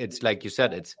think it's like you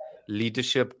said, it's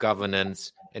leadership,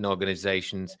 governance in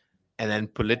organizations, and then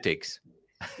politics.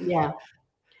 Yeah.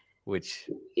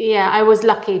 I was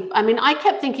lucky. I mean, I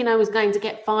kept thinking I was going to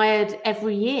get fired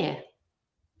every year.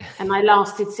 And I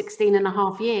lasted 16 and a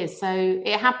half years. So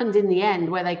it happened in the end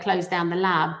where they closed down the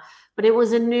lab. But it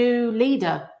was a new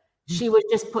leader. She was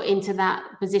just put into that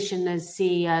position as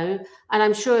CEO. And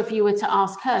I'm sure if you were to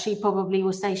ask her, she probably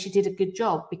will say she did a good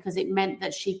job, because it meant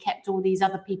that she kept all these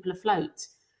other people afloat.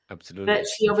 Absolutely. But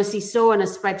she obviously saw on a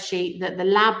spreadsheet that the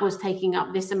lab was taking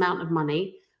up this amount of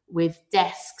money, with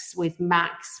desks, with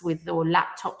Macs, or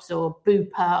laptops, or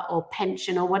Bupa, or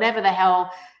pension, or whatever the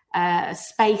hell,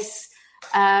 space.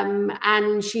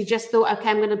 And she just thought, okay,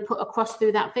 I'm going to put a cross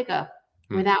through that figure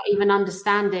without even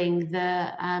understanding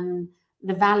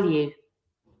the value.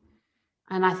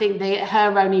 And I think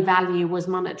her only value was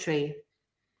monetary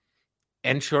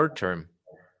and short term.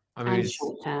 I mean,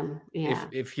 short term. Yeah.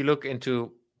 If you look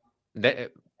into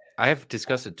that, I have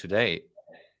discussed it today.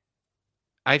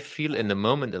 I feel in the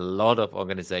moment a lot of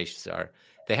organizations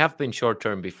they have been short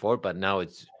term before, but now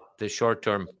it's the short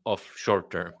term of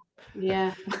short term.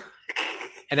 Yeah.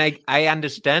 And I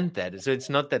understand that. So it's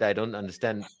not that I don't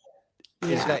understand.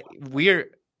 It's like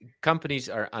companies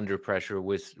are under pressure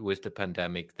with the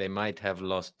pandemic. They might have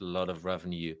lost a lot of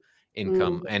revenue,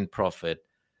 income, and profit.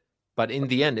 But in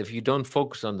the end, if you don't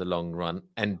focus on the long run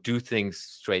and do things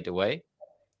straight away,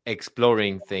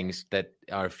 exploring things that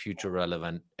are future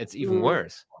relevant, it's even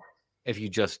worse if you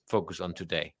just focus on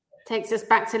today. Takes us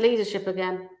back to leadership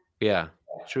again. Yeah,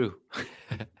 true.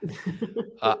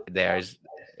 There's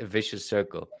a vicious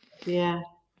circle. Yeah.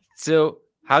 So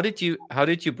how did you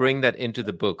bring that into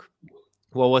the book?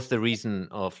 What was the reason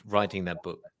of writing that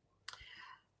book?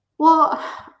 Well,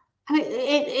 I mean,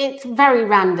 it's very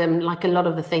random, like a lot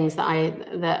of the things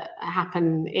that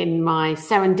happen in my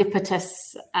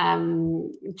serendipitous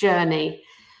journey.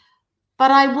 But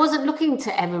I wasn't looking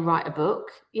to ever write a book.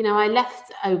 I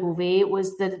left Ogilvy. It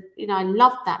was I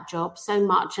loved that job so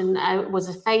much. And it was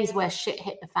a phase where shit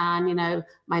hit the fan.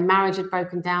 My marriage had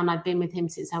broken down. I'd been with him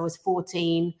since I was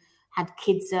 14, had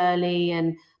kids early.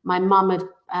 And my mum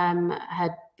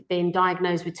had been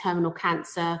diagnosed with terminal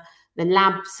cancer. The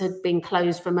labs had been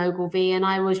closed from Ogilvy. And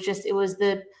it was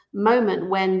the moment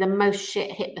when the most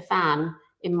shit hit the fan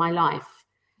in my life.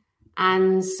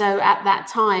 And so at that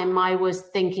time, I was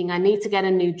thinking, I need to get a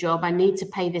new job. I need to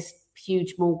pay this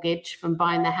huge mortgage from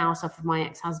buying the house off of my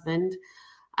ex-husband.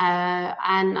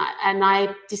 And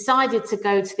I decided to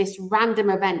go to this random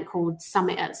event called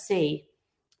Summit at Sea.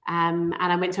 And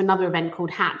I went to another event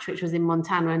called Hatch, which was in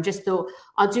Montana, and just thought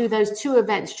I'll do those two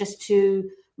events just to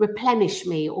replenish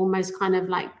me, almost kind of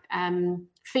like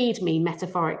feed me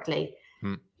metaphorically.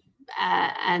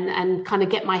 And kind of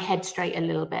get my head straight a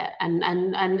little bit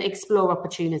and explore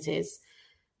opportunities.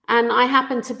 And I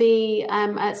happened to be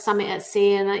at Summit at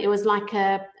Sea, and it was like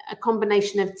a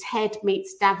combination of TED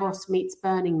meets Davos meets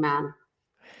Burning Man.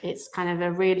 It's kind of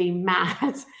a really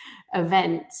mad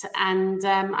event. And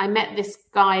I met this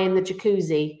guy in the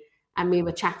jacuzzi, and we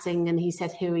were chatting, and he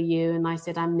said, "Who are you?" And I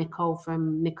said, "I'm Nicole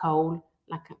from Nicole.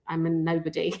 Like, I'm a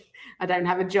nobody. I don't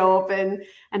have a job."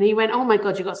 And he went, "Oh my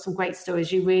God, you've got some great stories.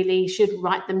 You really should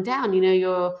write them down.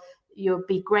 You'll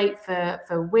be great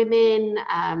for women,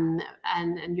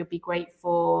 and you'll be great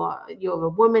you're a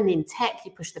woman in tech.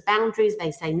 You push the boundaries.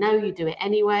 They say no, you do it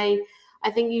anyway. I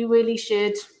think you really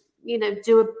should,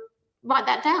 write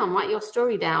that down, write your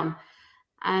story down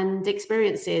and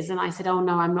experiences." And I said, "Oh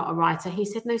no, I'm not a writer." He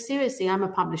said, "No, seriously, I'm a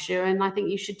publisher and I think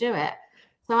you should do it."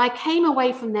 So I came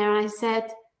away from there and I said,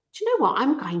 "Do you know what?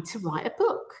 I'm going to write a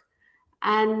book."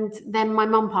 And then my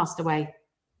mum passed away.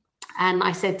 And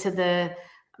I said to the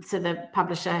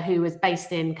publisher, who was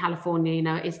based in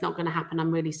California, "It's not going to happen.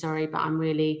 I'm really sorry, but I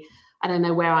don't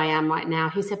know where I am right now."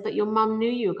 He said, "But your mum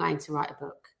knew you were going to write a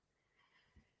book."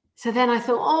 So then I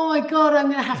thought, oh my God,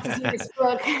 I'm going to have to do this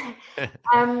book.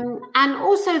 And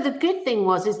also the good thing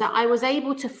is that I was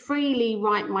able to freely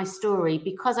write my story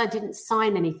because I didn't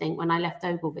sign anything when I left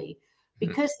Ogilvy,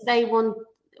 because one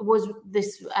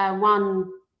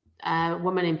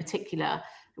woman in particular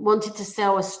wanted to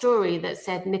sell a story that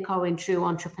said, "Nicole in true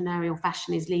entrepreneurial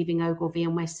fashion is leaving Ogilvy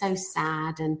and we're so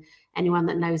sad. And anyone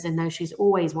that knows her knows she's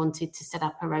always wanted to set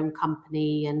up her own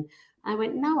company." And I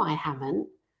went, "No, I haven't.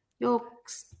 You're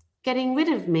getting rid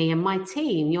of me and my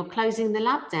team. You're closing the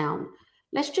lab down.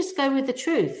 Let's just go with the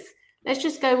truth. Let's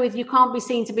just go with, you can't be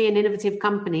seen to be an innovative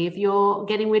company if you're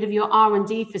getting rid of your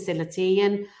R&D facility,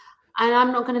 and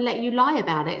I'm not going to let you lie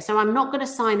about it. So I'm not going to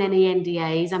sign any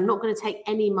NDAs. I'm not going to take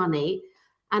any money."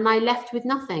 And I left with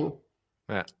nothing.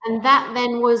 Yeah. And that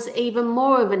then was even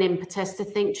more of an impetus to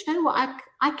think, "Do you know what?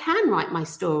 I can write my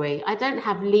story. I don't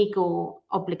have legal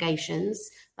obligations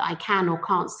that I can or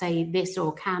can't say this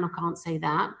or can or can't say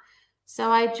that." So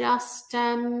I just,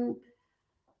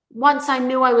 once I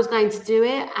knew I was going to do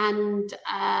it, and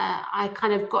I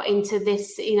kind of got into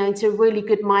this, into a really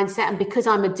good mindset. And because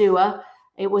I'm a doer,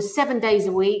 it was 7 days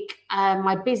a week.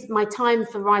 My time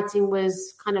for writing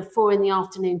was kind of 4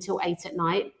 p.m. till 8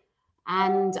 p.m.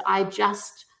 And I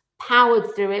just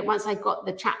powered through it once I got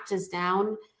the chapters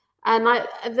down. And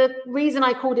the reason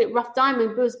I called it Rough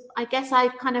Diamond was, I guess I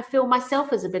kind of feel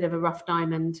myself as a bit of a rough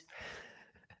diamond.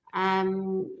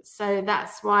 So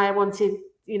that's why I wanted,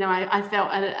 I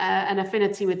felt an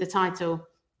affinity with the title.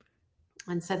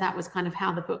 And so that was kind of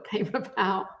how the book came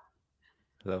about.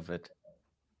 Love it.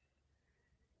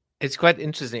 It's quite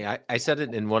interesting. I said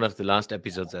it in one of the last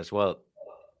episodes as well.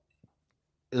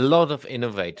 A lot of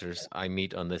innovators I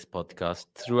meet on this podcast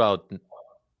throughout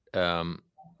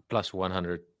plus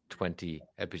 120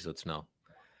 episodes now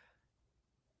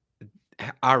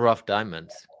are rough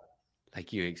diamonds,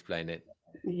 like you explained it.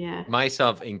 Yeah.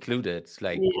 Myself included. It's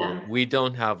like, we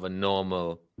don't have a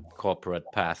normal corporate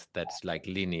path that's like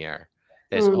linear.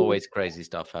 There's always crazy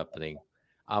stuff happening,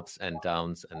 ups and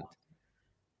downs, and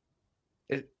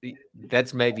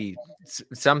that's maybe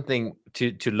something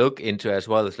to look into as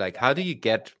well. It's like, how do you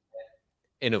get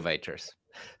innovators?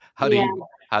 How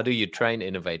do you train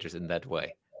innovators in that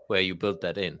way, where you build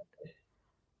that in?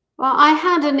 Well, I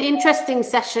had an interesting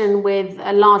session with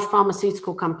a large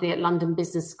pharmaceutical company at London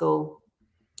Business School,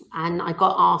 and I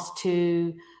got asked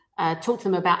to talk to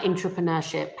them about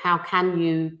entrepreneurship. How can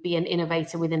you be an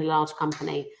innovator within a large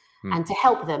company, and to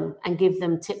help them and give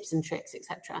them tips and tricks,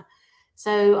 etc.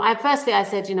 So firstly I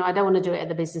said, I don't want to do it at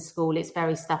the business school. It's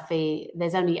very stuffy.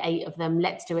 There's only 8 of them.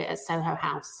 Let's do it at Soho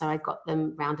House. So I got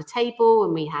them round a table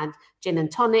and we had gin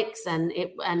and tonics and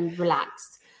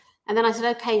relaxed. And then I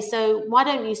said, okay, so why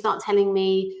don't you start telling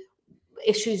me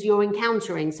issues you're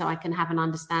encountering so I can have an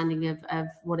understanding of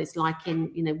what it's like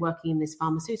in, working in this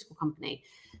pharmaceutical company.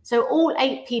 So all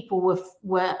 8 people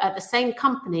were at the same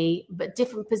company, but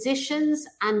different positions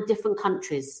and different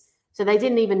countries. So they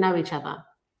didn't even know each other.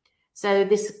 So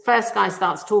this first guy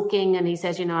starts talking and he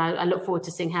says, I look forward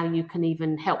to seeing how you can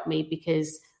even help me,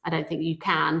 because I don't think you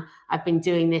can. I've been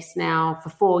doing this now for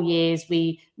 4 years.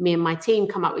 Me and my team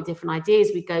come up with different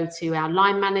ideas. We go to our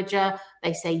line manager.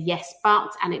 They say, yes,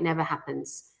 but, and it never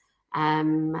happens. So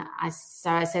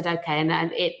I said, okay.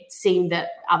 And it seemed that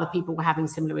other people were having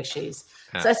similar issues.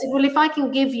 So I said, well, if I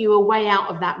can give you a way out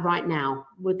of that right now,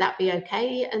 would that be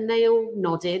okay? And they all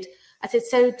nodded. I said,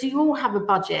 so do you all have a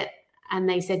budget? And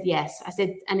they said, yes. I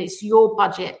said, and it's your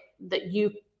budget that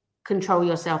you control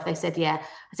yourself? They said, yeah.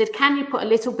 I said, can you put a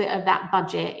little bit of that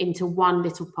budget into one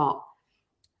little pot?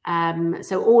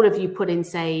 So all of you put in,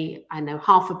 say,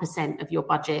 0.5% of your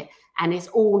budget, and it's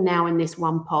all now in this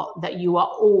one pot that you are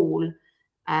all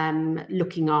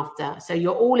looking after. So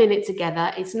you're all in it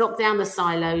together. It's knocked down the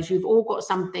silos. You've all got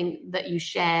something that you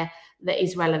share that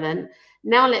is relevant.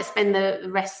 Now let's spend the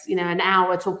rest, an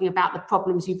hour talking about the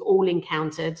problems you've all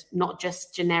encountered, not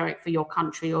just generic for your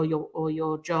country or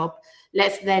your job.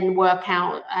 Let's then work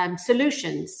out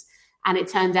solutions. And it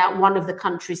turned out one of the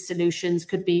country's solutions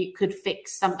could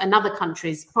fix another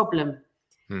country's problem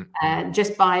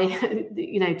just by,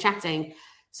 chatting.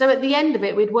 So at the end of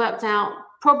it, we'd worked out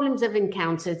problems they've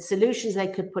encountered, solutions they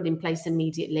could put in place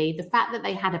immediately, the fact that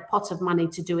they had a pot of money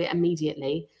to do it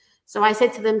immediately. So I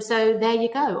said to them, so there you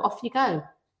go, off you go,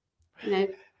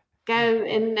 go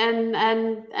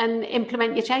and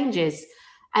implement your changes.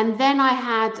 And then I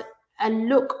had a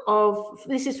look of,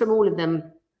 this is from all of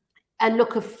them, a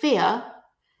look of fear,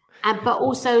 but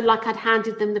also like I'd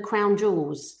handed them the crown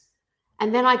jewels.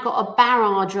 And then I got a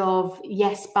barrage of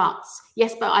yes, but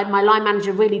my line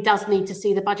manager really does need to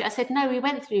see the budget. I said, no, we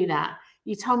went through that.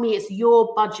 You told me it's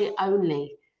your budget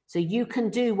only. So you can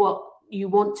do what you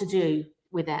want to do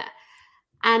with it.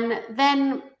 And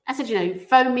then I said,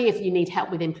 phone me if you need help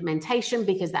with implementation,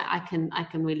 because that I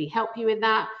can really help you with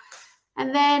that.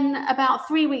 And then about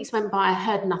 3 weeks went by, I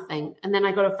heard nothing. And then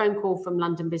I got a phone call from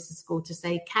London Business School to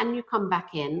say, can you come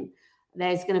back in?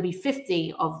 There's going to be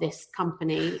 50 of this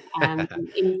company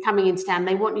coming into town.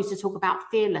 They want you to talk about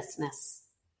fearlessness.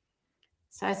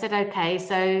 So I said, okay.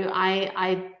 So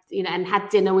I and had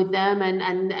dinner with them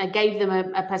and gave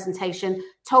them a presentation,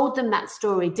 told them that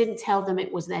story, didn't tell them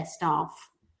it was their staff.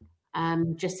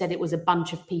 Just said it was a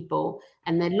bunch of people,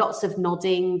 and then lots of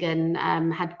nodding,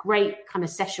 and had great kind of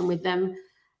session with them,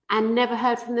 and never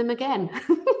heard from them again.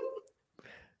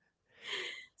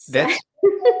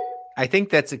 I think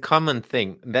that's a common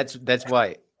thing. That's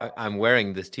why I'm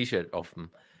wearing this T-shirt often.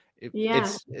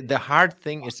 It's the hard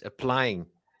thing is applying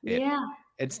it. Yeah.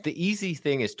 It's the easy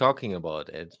thing is talking about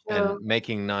it and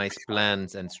making nice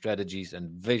plans and strategies and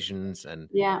visions, and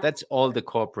that's all the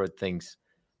corporate things.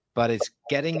 But it's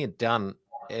getting it done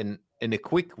in a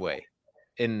quick way.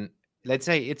 Let's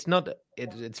say it's not.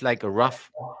 It's like a rough,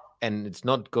 and it's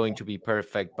not going to be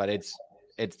perfect, but it's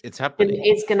happening.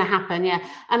 It's going to happen, yeah.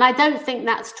 And I don't think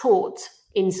that's taught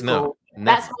in school. No,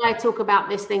 that's why I talk about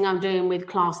this thing I'm doing with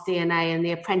Class DNA and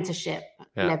the apprenticeship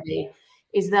levy.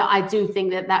 Is that I do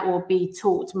think that will be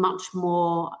taught much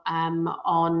more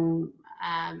on.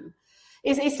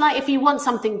 It's like if you want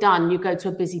something done, you go to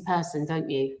a busy person, don't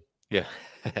you? Yeah.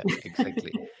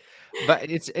 Exactly.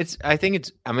 But I think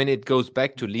it goes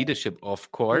back to leadership, of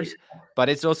course, but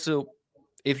it's also,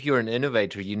 if you're an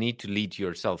innovator, you need to lead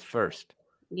yourself first.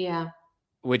 Yeah.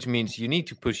 Which means you need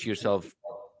to push yourself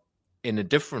in a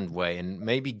different way and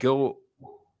maybe go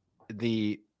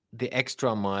the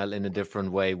extra mile in a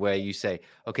different way, where you say,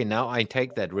 okay, now I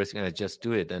take that risk and I just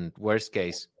do it, and worst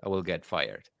case I will get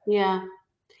fired. Yeah.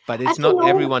 But it's not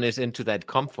everyone is into that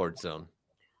comfort zone.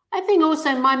 I think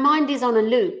also my mind is on a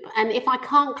loop, and if I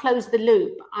can't close the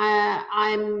loop,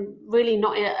 I'm really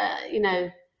not, in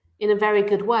a very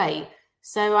good way.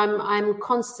 So I'm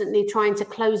constantly trying to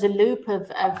close a loop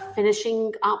of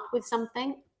finishing up with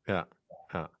something. Yeah.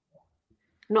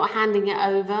 Not handing it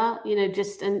over,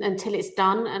 just until it's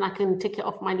done and I can tick it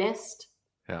off my list.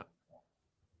 Yeah.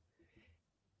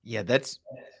 Yeah,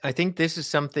 I think this is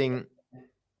something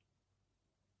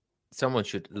someone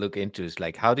should look into, is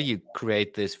like, how do you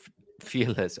create this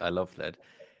fearless, I love that,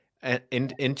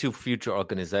 into future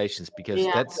organizations, because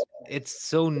it's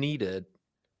so needed,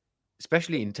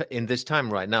 especially in this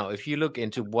time right now, if you look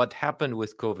into what happened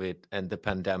with COVID and the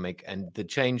pandemic and the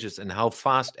changes and how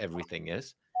fast everything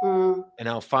is and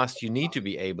how fast you need to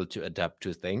be able to adapt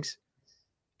to things,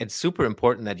 it's super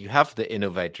important that you have the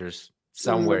innovators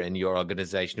somewhere in your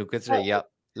organization who could say, yeah,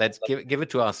 let's give it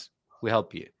to us. We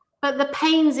help you. But the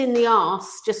pains in the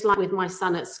arse, just like with my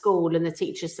son at school and the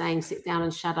teacher saying, sit down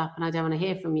and shut up and I don't want to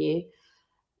hear from you,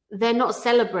 they're not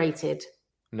celebrated.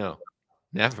 No,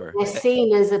 never. They're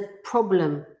seen as a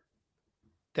problem.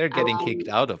 They're getting kicked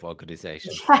out of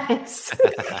organizations. Yes.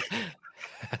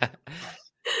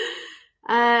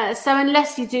 So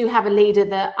unless you do have a leader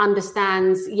that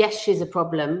understands, yes, she's a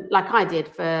problem, like I did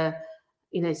for,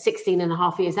 16 and a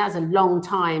half years, that's a long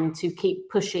time to keep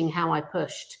pushing how I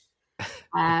pushed.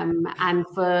 And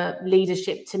for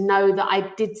leadership to know that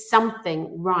I did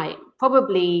something right.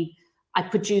 Probably I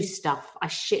produced stuff, I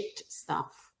shipped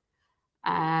stuff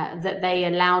that they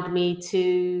allowed me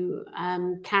to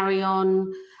carry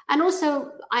on. And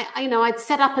also, I'd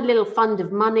set up a little fund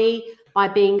of money by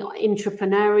being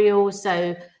entrepreneurial.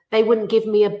 So they wouldn't give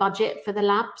me a budget for the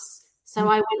labs. So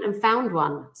I went and found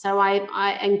one. So I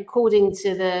according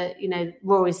to the,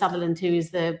 Rory Sutherland, who is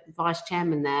the vice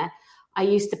chairman there, I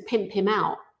used to pimp him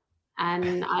out.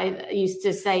 And I used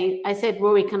to say, I said,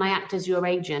 Rory, can I act as your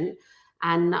agent?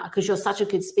 And because you're such a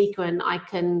good speaker and I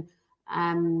can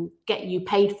get you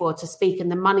paid for to speak, and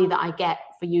the money that I get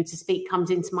for you to speak comes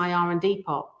into my R&D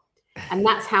pot. And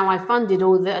that's how I funded a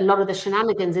lot of the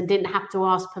shenanigans and didn't have to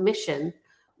ask permission,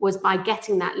 was by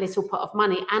getting that little pot of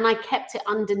money. And I kept it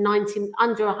under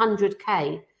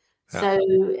 100K. So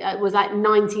it was like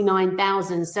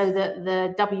 99,000, so that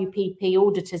the WPP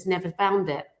auditors never found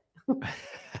it.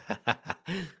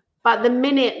 But the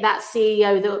minute that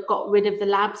CEO that got rid of the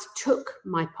labs took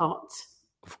my pot,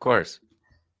 of course,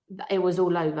 it was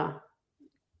all over.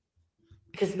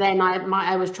 Because then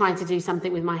I was trying to do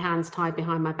something with my hands tied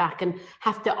behind my back and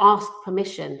have to ask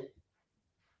permission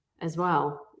as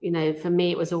well. For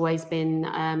me, it was always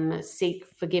been seek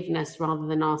forgiveness rather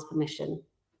than ask permission.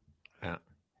 Yeah.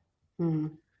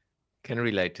 Can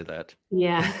relate to that.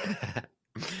 Yeah.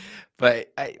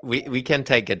 But we can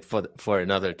take it for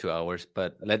another 2 hours.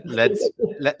 But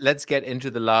let's get into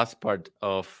the last part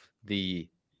of the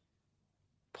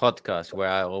podcast, where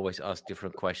I always ask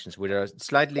different questions which are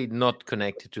slightly not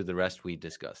connected to the rest we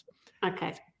discussed.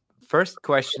 Okay. First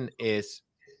question is,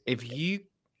 if you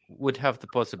would have the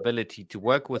possibility to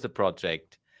work with a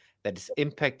project that is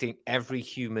impacting every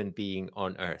human being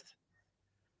on Earth,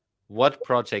 what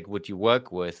project would you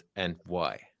work with and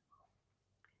why?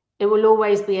 It will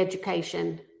always be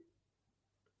education,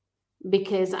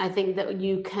 because I think that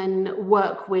you can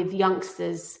work with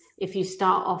youngsters if you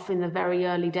start off in the very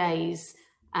early days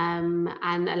and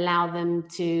allow them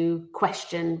to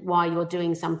question why you're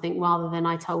doing something rather than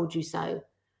I told you so,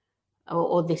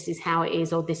 or this is how it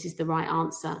is, or this is the right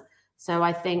answer. So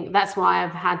I think that's why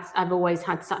I've always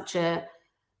had such a,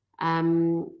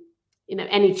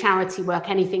 any charity work,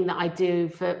 anything that I do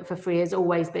for free has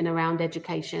always been around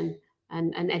education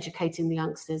and educating the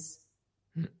youngsters.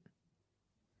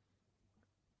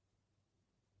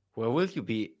 Where will you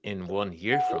be in 1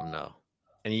 year from now?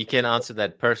 And you can answer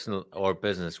that personal or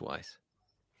business wise.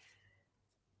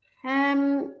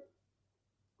 Well,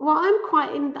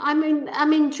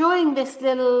 I'm enjoying this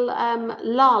little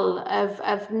lull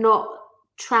of not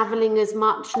traveling as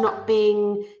much, not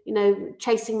being,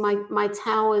 chasing my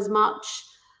tail as much.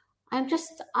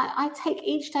 I take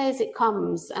each day as it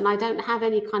comes, and I don't have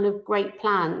any kind of great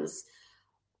plans.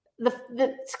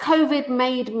 The COVID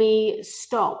made me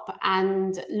stop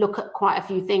and look at quite a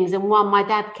few things. And one, my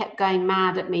dad kept going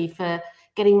mad at me for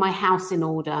getting my house in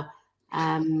order,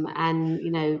 and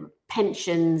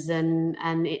pensions and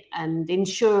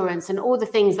insurance and all the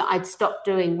things that I'd stopped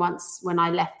doing once when I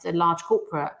left a large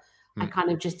corporate. I kind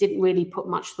of just didn't really put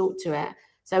much thought to it.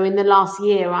 So in the last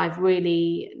year, I've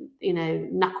really,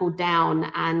 knuckled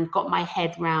down and got my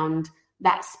head round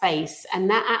that space. And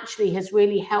that actually has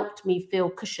really helped me feel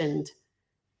cushioned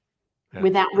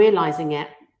without realizing it.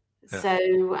 Yeah.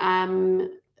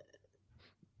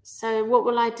 So what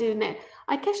will I do next?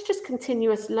 I guess just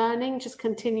continuous learning, just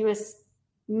continuous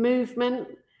movement,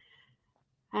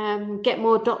 get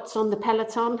more dots on the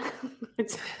Peloton.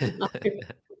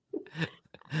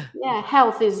 Yeah,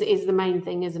 health is the main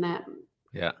thing, isn't it?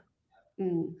 Yeah.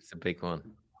 It's a big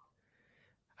one.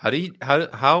 How do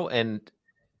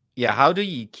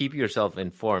you keep yourself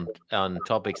informed on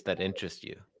topics that interest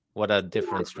you? What are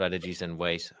different strategies and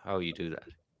ways how you do that?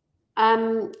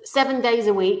 7 days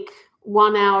a week,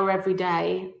 1 hour every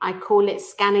day. I call it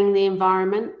scanning the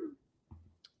environment.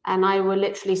 And I will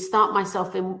literally start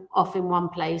myself off in one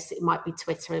place. It might be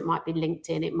Twitter, it might be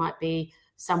LinkedIn, it might be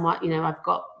somewhat, I've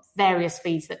got various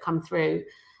feeds that come through.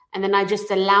 And then I just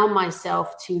allow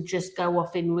myself to just go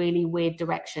off in really weird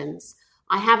directions.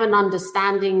 I have an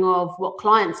understanding of what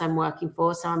clients I'm working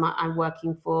for. So I'm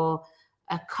working for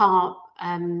a car,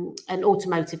 an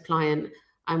automotive client.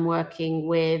 I'm working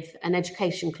with an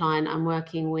education client. I'm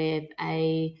working with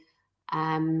a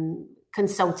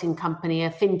consulting company, a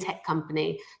fintech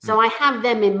company. So I have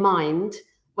them in mind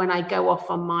when I go off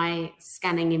on my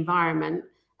scanning environment,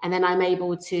 and then I'm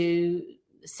able to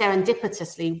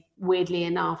serendipitously, weirdly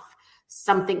enough,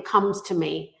 something comes to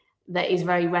me that is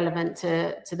very relevant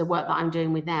to the work that I'm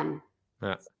doing with them.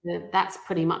 Yeah. So that's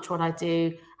pretty much what I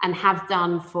do and have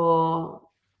done for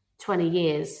 20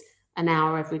 years, an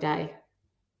hour every day.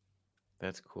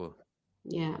 That's cool.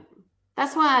 Yeah.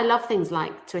 That's why I love things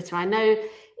like Twitter. I know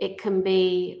it can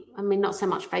be, not so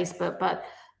much Facebook, but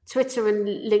Twitter and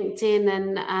LinkedIn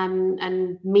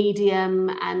and Medium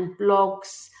and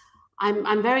blogs.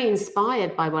 I'm very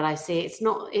inspired by what I see. It's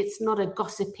not a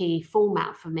gossipy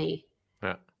format for me.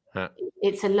 Yeah. Yeah.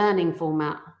 It's a learning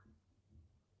format.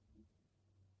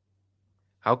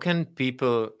 How can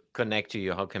people connect to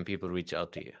you? How can people reach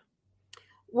out to you?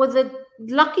 Well, the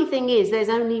lucky thing is there's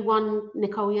only one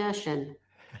Nicole Yershon.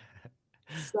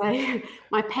 So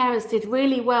my parents did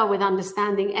really well with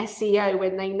understanding SEO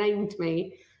when they named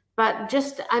me. But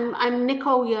just I'm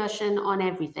Nicole Yershon on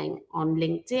everything, on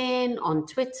LinkedIn, on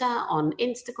Twitter, on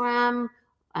Instagram,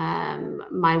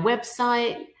 my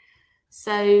website.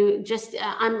 So just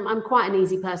I'm quite an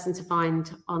easy person to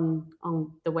find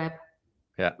on the web.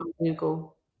 Yeah. On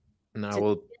Google. And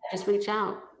just reach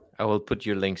out. I will put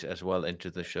your links as well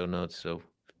into the show notes so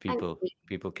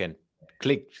people can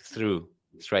click through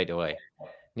straight away.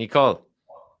 Nicole,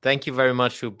 thank you very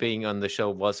much for being on the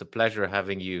show. It was a pleasure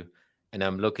having you, and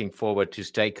I'm looking forward to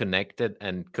stay connected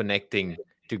and connecting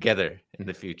together in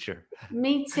the future.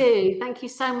 Me too. Thank you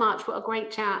so much. What a great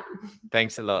chat.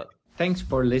 Thanks a lot. Thanks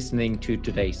for listening to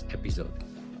today's episode.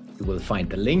 You will find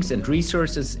the links and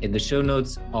resources in the show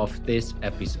notes of this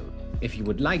episode. If you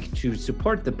would like to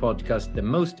support the podcast, the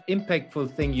most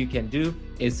impactful thing you can do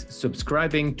is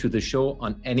subscribing to the show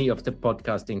on any of the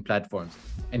podcasting platforms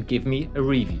and give me a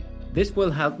review. This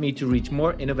will help me to reach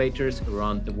more innovators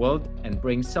around the world and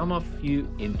bring some of you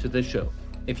into the show.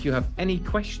 If you have any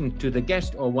question to the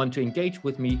guest or want to engage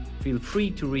with me, feel free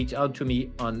to reach out to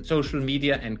me on social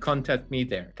media and contact me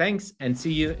there. Thanks, and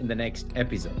see you in the next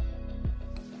episode.